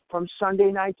Club from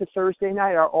Sunday night to Thursday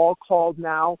night are all called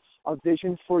now a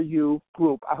Vision for You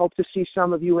group. I hope to see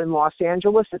some of you in Los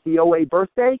Angeles at the OA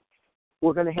birthday.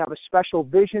 We're going to have a special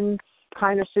vision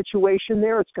kind of situation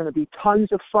there. It's going to be tons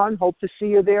of fun. Hope to see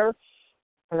you there.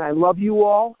 And I love you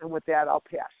all. And with that, I'll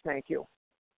pass. Thank you.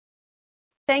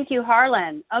 Thank you,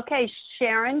 Harlan. Okay,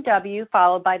 Sharon W.,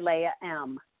 followed by Leah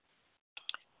M.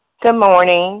 Good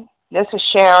morning. This is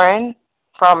Sharon.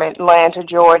 from Atlanta,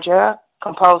 Georgia,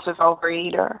 compulsive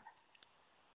overeater.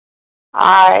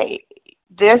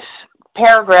 This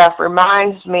paragraph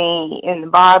reminds me in the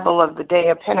Bible of the day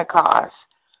of Pentecost.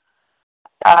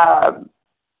 Of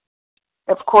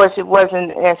course, it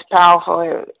wasn't as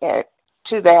powerful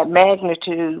to that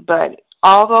magnitude, but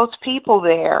all those people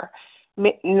there,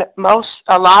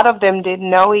 a lot of them didn't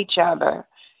know each other.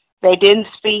 They didn't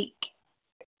speak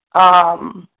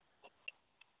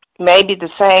maybe the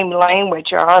same language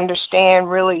or understand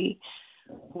really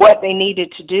what they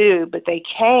needed to do, but they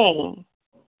came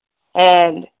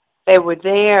and they were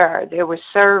there. There was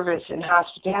service and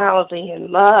hospitality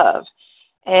and love.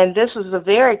 And this was a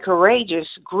very courageous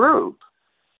group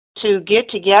to get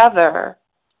together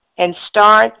and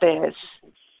start this,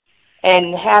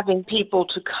 and having people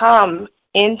to come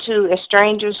into a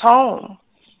stranger's home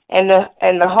and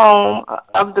the home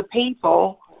of the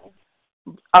people,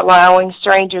 allowing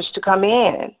strangers to come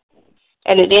in.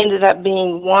 And it ended up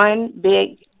being one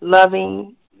big,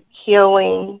 loving,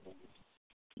 healing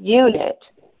unit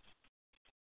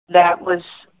that was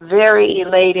very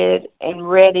elated and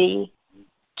ready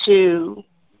to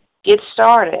get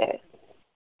started.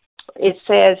 It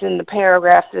says in the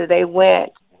paragraph that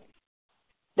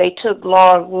they took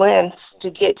long lengths to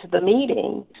get to the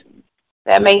meetings.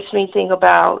 That makes me think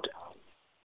about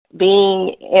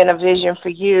being in a Vision for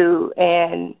You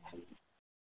and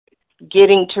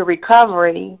getting to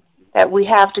recovery, that we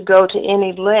have to go to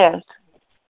any length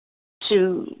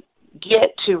to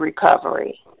get to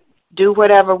recovery, do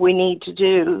whatever we need to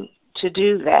do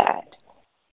that.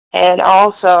 And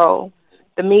also,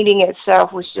 the meeting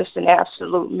itself was just an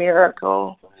absolute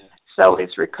miracle. So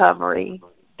is recovery,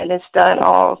 and it's done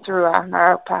all through our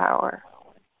higher power.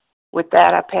 With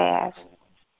that, I pass.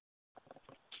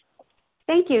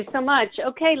 Thank you so much.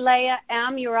 Okay, Leah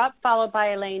M., you're up, followed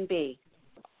by Elaine B.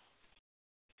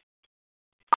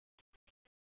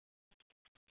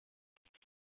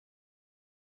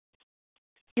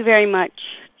 Thank you very much,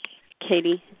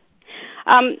 Katie.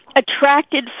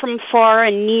 Attracted from far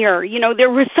and near. You know, there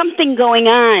was something going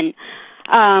on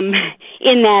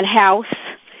in that house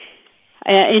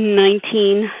in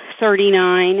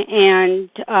 1939, and,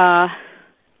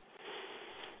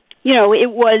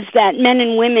 it was that men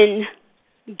and women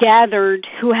gathered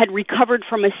who had recovered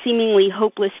from a seemingly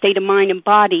hopeless state of mind and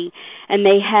body, and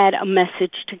they had a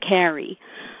message to carry.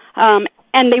 And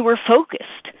they were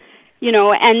focused,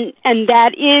 and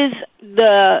that is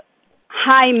the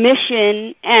high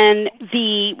mission and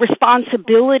the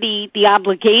responsibility, the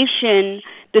obligation,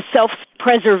 the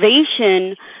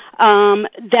self-preservation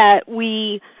that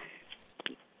we,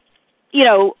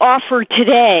 offer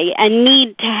today and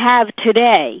need to have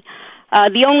today.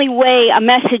 The only way a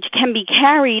message can be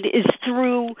carried is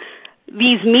through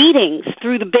these meetings,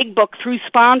 through the Big Book, through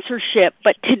sponsorship.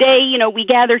 But today, we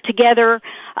gather together.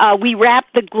 We wrap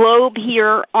the globe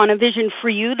here on A Vision for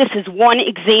You. This is one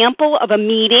example of a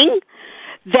meeting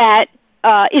that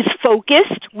is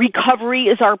focused. Recovery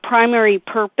is our primary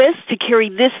purpose, to carry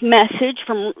this message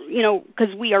from,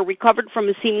 because we are recovered from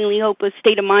a seemingly hopeless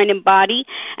state of mind and body,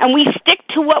 and we stick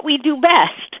to what we do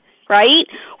best, right?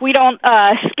 We don't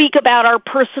speak about our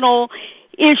personal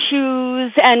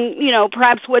issues and,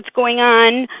 perhaps what's going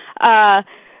on,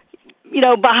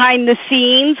 behind the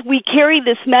scenes. We carry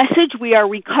this message. We are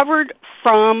recovered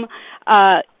from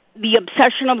the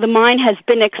obsession of the mind has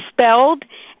been expelled,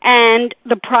 and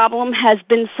the problem has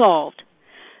been solved.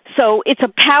 So it's a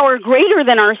power greater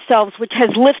than ourselves which has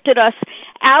lifted us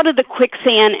out of the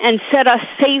quicksand and set us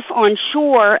safe on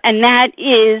shore, and that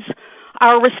is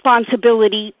our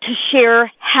responsibility to share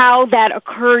how that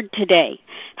occurred today,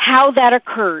 how that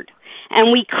occurred.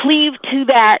 And we cleave to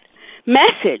that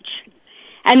message,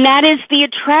 and that is the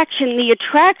attraction. The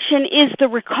attraction is the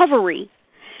recovery.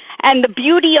 And the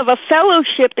beauty of a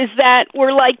fellowship is that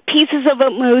we're like pieces of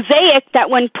a mosaic that,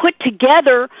 when put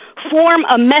together, form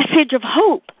a message of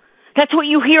hope. That's what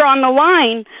you hear on the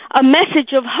line, a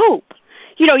message of hope.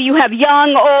 You have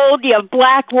young, old, you have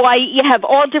black, white, you have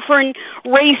all different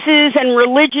races and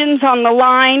religions on the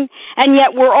line, and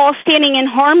yet we're all standing in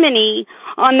harmony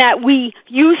on that we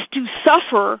used to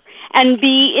suffer and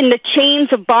be in the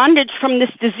chains of bondage from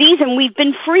this disease, and we've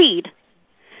been freed.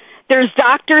 There's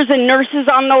doctors and nurses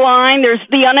on the line. There's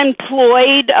the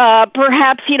unemployed,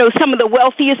 perhaps, some of the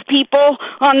wealthiest people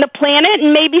on the planet,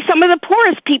 and maybe some of the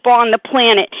poorest people on the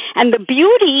planet. And the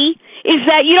beauty is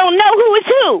that you don't know who is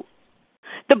who.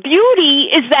 The beauty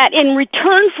is that in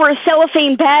return for a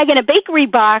cellophane bag and a bakery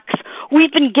box,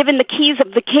 we've been given the keys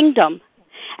of the kingdom.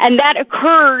 And that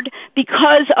occurred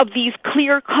because of these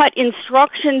clear-cut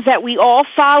instructions that we all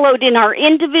followed in our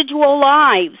individual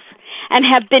lives. and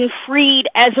have been freed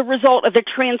as a result of the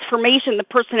transformation, the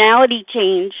personality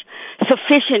change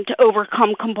sufficient to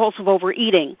overcome compulsive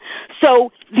overeating.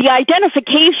 So the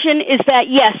identification is that,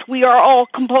 yes, we are all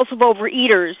compulsive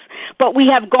overeaters, but we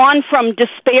have gone from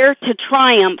despair to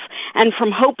triumph and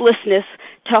from hopelessness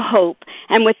to hope.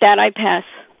 And with that, I pass.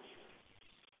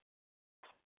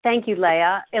 Thank you,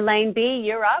 Leah. Elaine B.,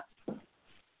 you're up.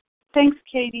 Thanks,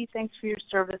 Katie. Thanks for your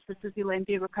service. This is Elaine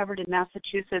B., recovered in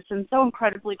Massachusetts, and so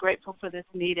incredibly grateful for this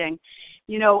meeting.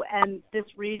 You know, and this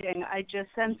reading, I just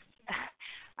sense,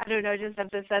 I don't know, just have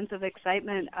the sense of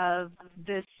excitement of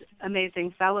this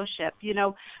amazing fellowship. You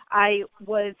know, I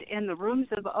was in the rooms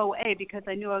of OA because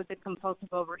I knew I was a compulsive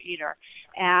overeater,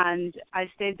 and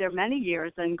I stayed there many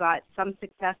years and got some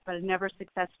success, but I never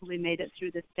successfully made it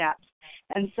through the steps.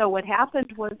 And so what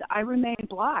happened was I remained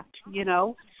blocked, you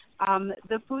know.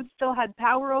 The food still had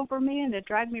power over me, and it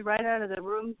dragged me right out of the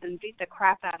rooms and beat the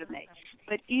crap out of me.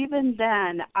 But even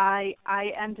then, I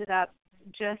ended up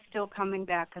just still coming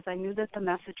back because I knew that the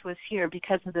message was here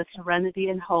because of the serenity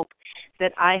and hope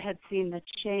that I had seen, the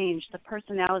change, the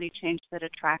personality change that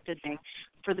attracted me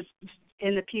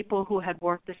in the people who had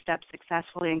worked the steps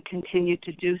successfully and continued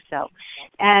to do so.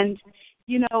 And,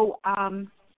 you know,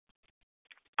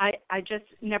 I just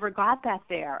never got that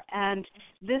there. And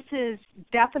this is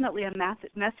definitely a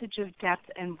message of depth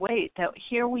and weight, that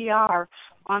here we are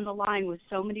on the line with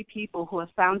so many people who have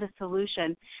found a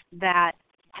solution that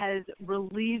has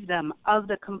relieved them of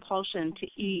the compulsion to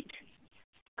eat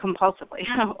compulsively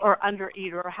or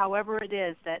undereat, or however it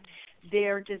is that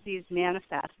their disease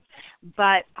manifests.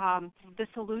 But the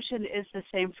solution is the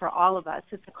same for all of us.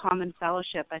 It's a common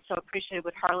fellowship. I so appreciate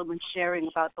what Harlan was sharing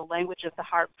about the language of the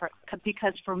heart,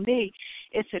 because for me,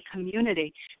 it's a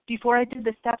community. Before I did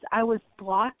the steps, I was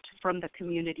blocked from the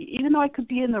community. Even though I could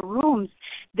be in the rooms,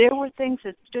 there were things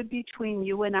that stood between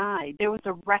you and I. There was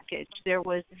a wreckage. There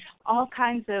was all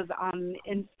kinds of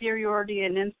inferiority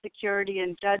and insecurity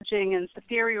and judging and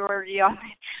superiority on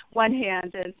one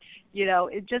hand, and you know,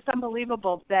 it's just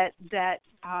unbelievable that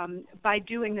by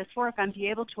doing this work, I'm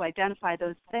able to identify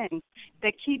those things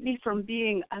that keep me from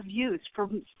being of use,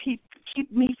 keep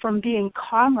me from being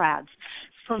comrades,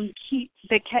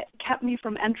 that kept me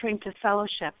from entering to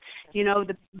fellowship. You know,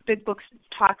 the Big Book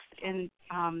talks in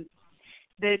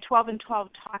the 12 and 12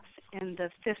 talks in the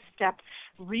fifth step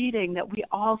reading that we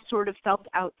all sort of felt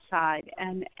outside,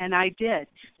 and I did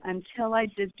until I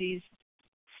did these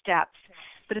steps.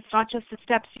 But it's not just the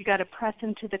steps. You got to press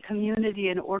into the community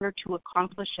in order to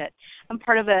accomplish it. I'm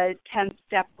part of a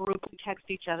 10-step group. We text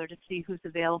each other to see who's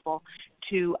available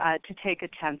to take a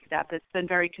 10-step. It's been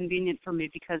very convenient for me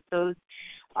because those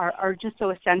are just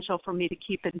so essential for me to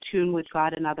keep in tune with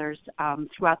God and others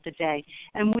throughout the day.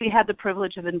 And we had the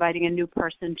privilege of inviting a new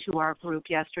person to our group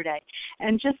yesterday.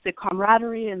 And just the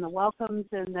camaraderie and the welcomes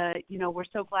and we're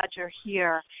so glad you're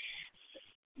here.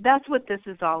 That's what this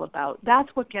is all about. That's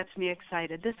what gets me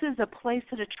excited. This is a place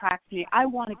that attracts me. I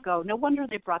want to go. No wonder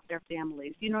they brought their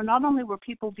families. You know, not only were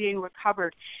people being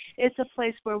recovered, it's a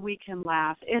place where we can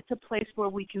laugh. It's a place where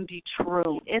we can be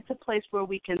true. It's a place where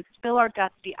we can spill our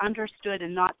guts, be understood,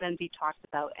 and not then be talked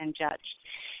about and judged.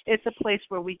 It's a place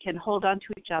where we can hold on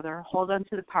to each other, hold on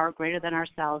to the power greater than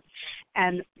ourselves,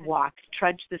 and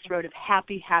trudge this road of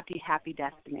happy, happy, happy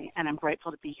destiny. And I'm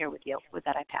grateful to be here with you. With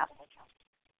that, I pass.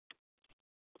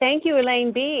 Thank you,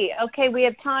 Elaine B. Okay, we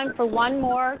have time for one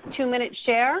more 2-minute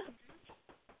share.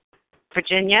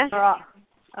 Virginia.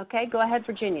 Okay, go ahead,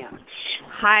 Virginia.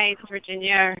 Hi, it's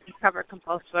Virginia, recovered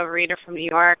compulsive overeater from New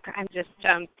York. I'm just,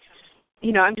 I'm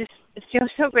just feel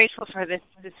so grateful for this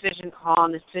vision call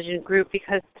and this vision group,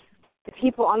 because the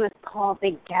people on this call,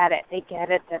 they get it. They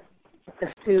get it that the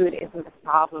food isn't the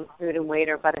problem, food and weight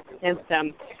are but a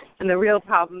symptom. And the real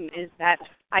problem is that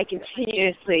I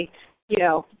continuously,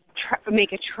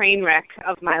 make a train wreck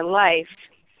of my life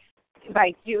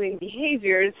by doing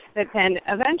behaviors that then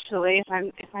eventually,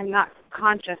 if I'm not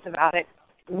conscious about it,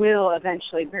 will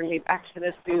eventually bring me back to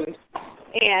the food.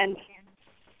 And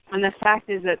the fact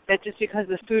is that just because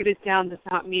the food is down does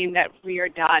not mean that we are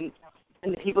done,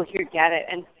 and the people here get it.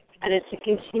 And it's a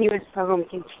continuous program.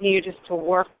 We continue just to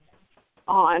work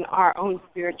on our own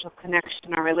spiritual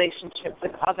connection, our relationship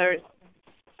with others.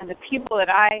 And the people that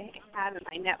I have in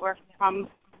my network from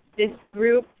this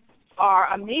group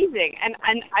are amazing.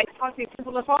 And I talk to people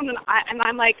on the phone, and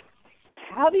I'm like,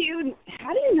 how do you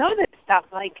know this stuff?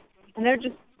 Like, and they're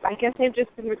just, I guess they've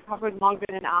just been recovered longer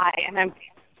than I, and I'm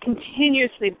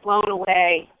continuously blown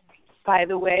away by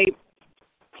the way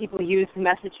people use the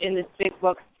message in this big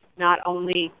book, not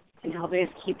only in helping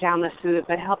us keep down the food,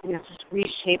 but helping us just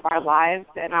reshape our lives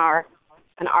and our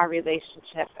and our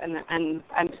relationship. And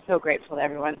I'm so grateful to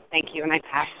everyone. Thank you, and I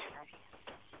pass.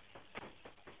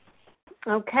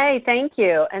 Okay, thank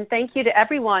you. And thank you to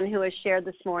everyone who has shared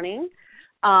this morning.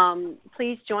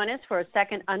 Please join us for a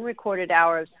second unrecorded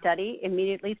hour of study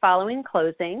immediately following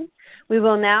closing. We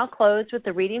will now close with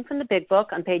the reading from the Big Book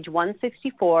on page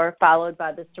 164, followed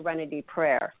by the Serenity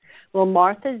Prayer. Will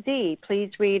Martha Z.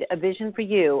 please read A Vision for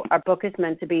You? Our book is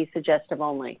meant to be suggestive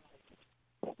only.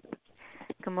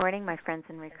 Good morning, my friends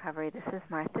in recovery. This is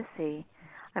Martha C.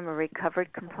 I'm a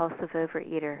recovered compulsive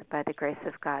overeater by the grace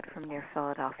of God from near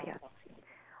Philadelphia.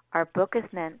 Our book is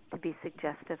meant to be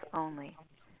suggestive only.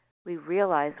 We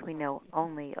realize we know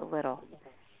only a little.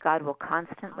 God will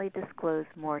constantly disclose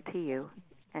more to you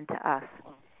and to us.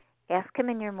 Ask Him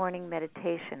in your morning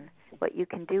meditation what you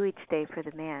can do each day for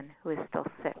the man who is still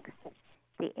sick.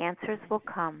 The answers will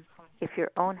come if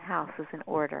your own house is in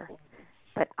order,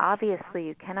 but obviously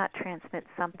you cannot transmit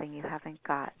something you haven't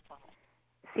got.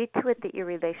 See to it that your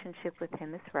relationship with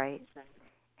Him is right,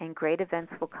 and great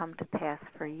events will come to pass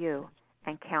for you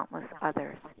and countless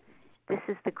others. This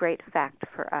is the great fact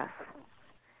for us.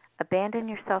 Abandon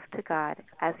yourself to God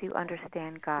as you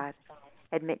understand God.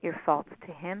 Admit your faults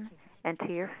to Him and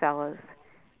to your fellows.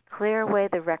 Clear away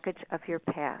the wreckage of your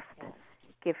past.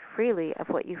 Give freely of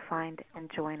what you find and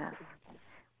join us.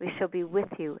 We shall be with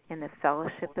you in the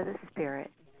fellowship of the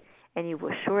Spirit, and you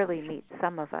will surely meet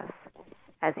some of us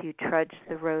as you trudge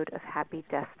the road of happy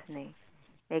destiny.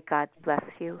 May God bless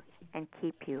you and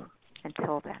keep you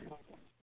until then.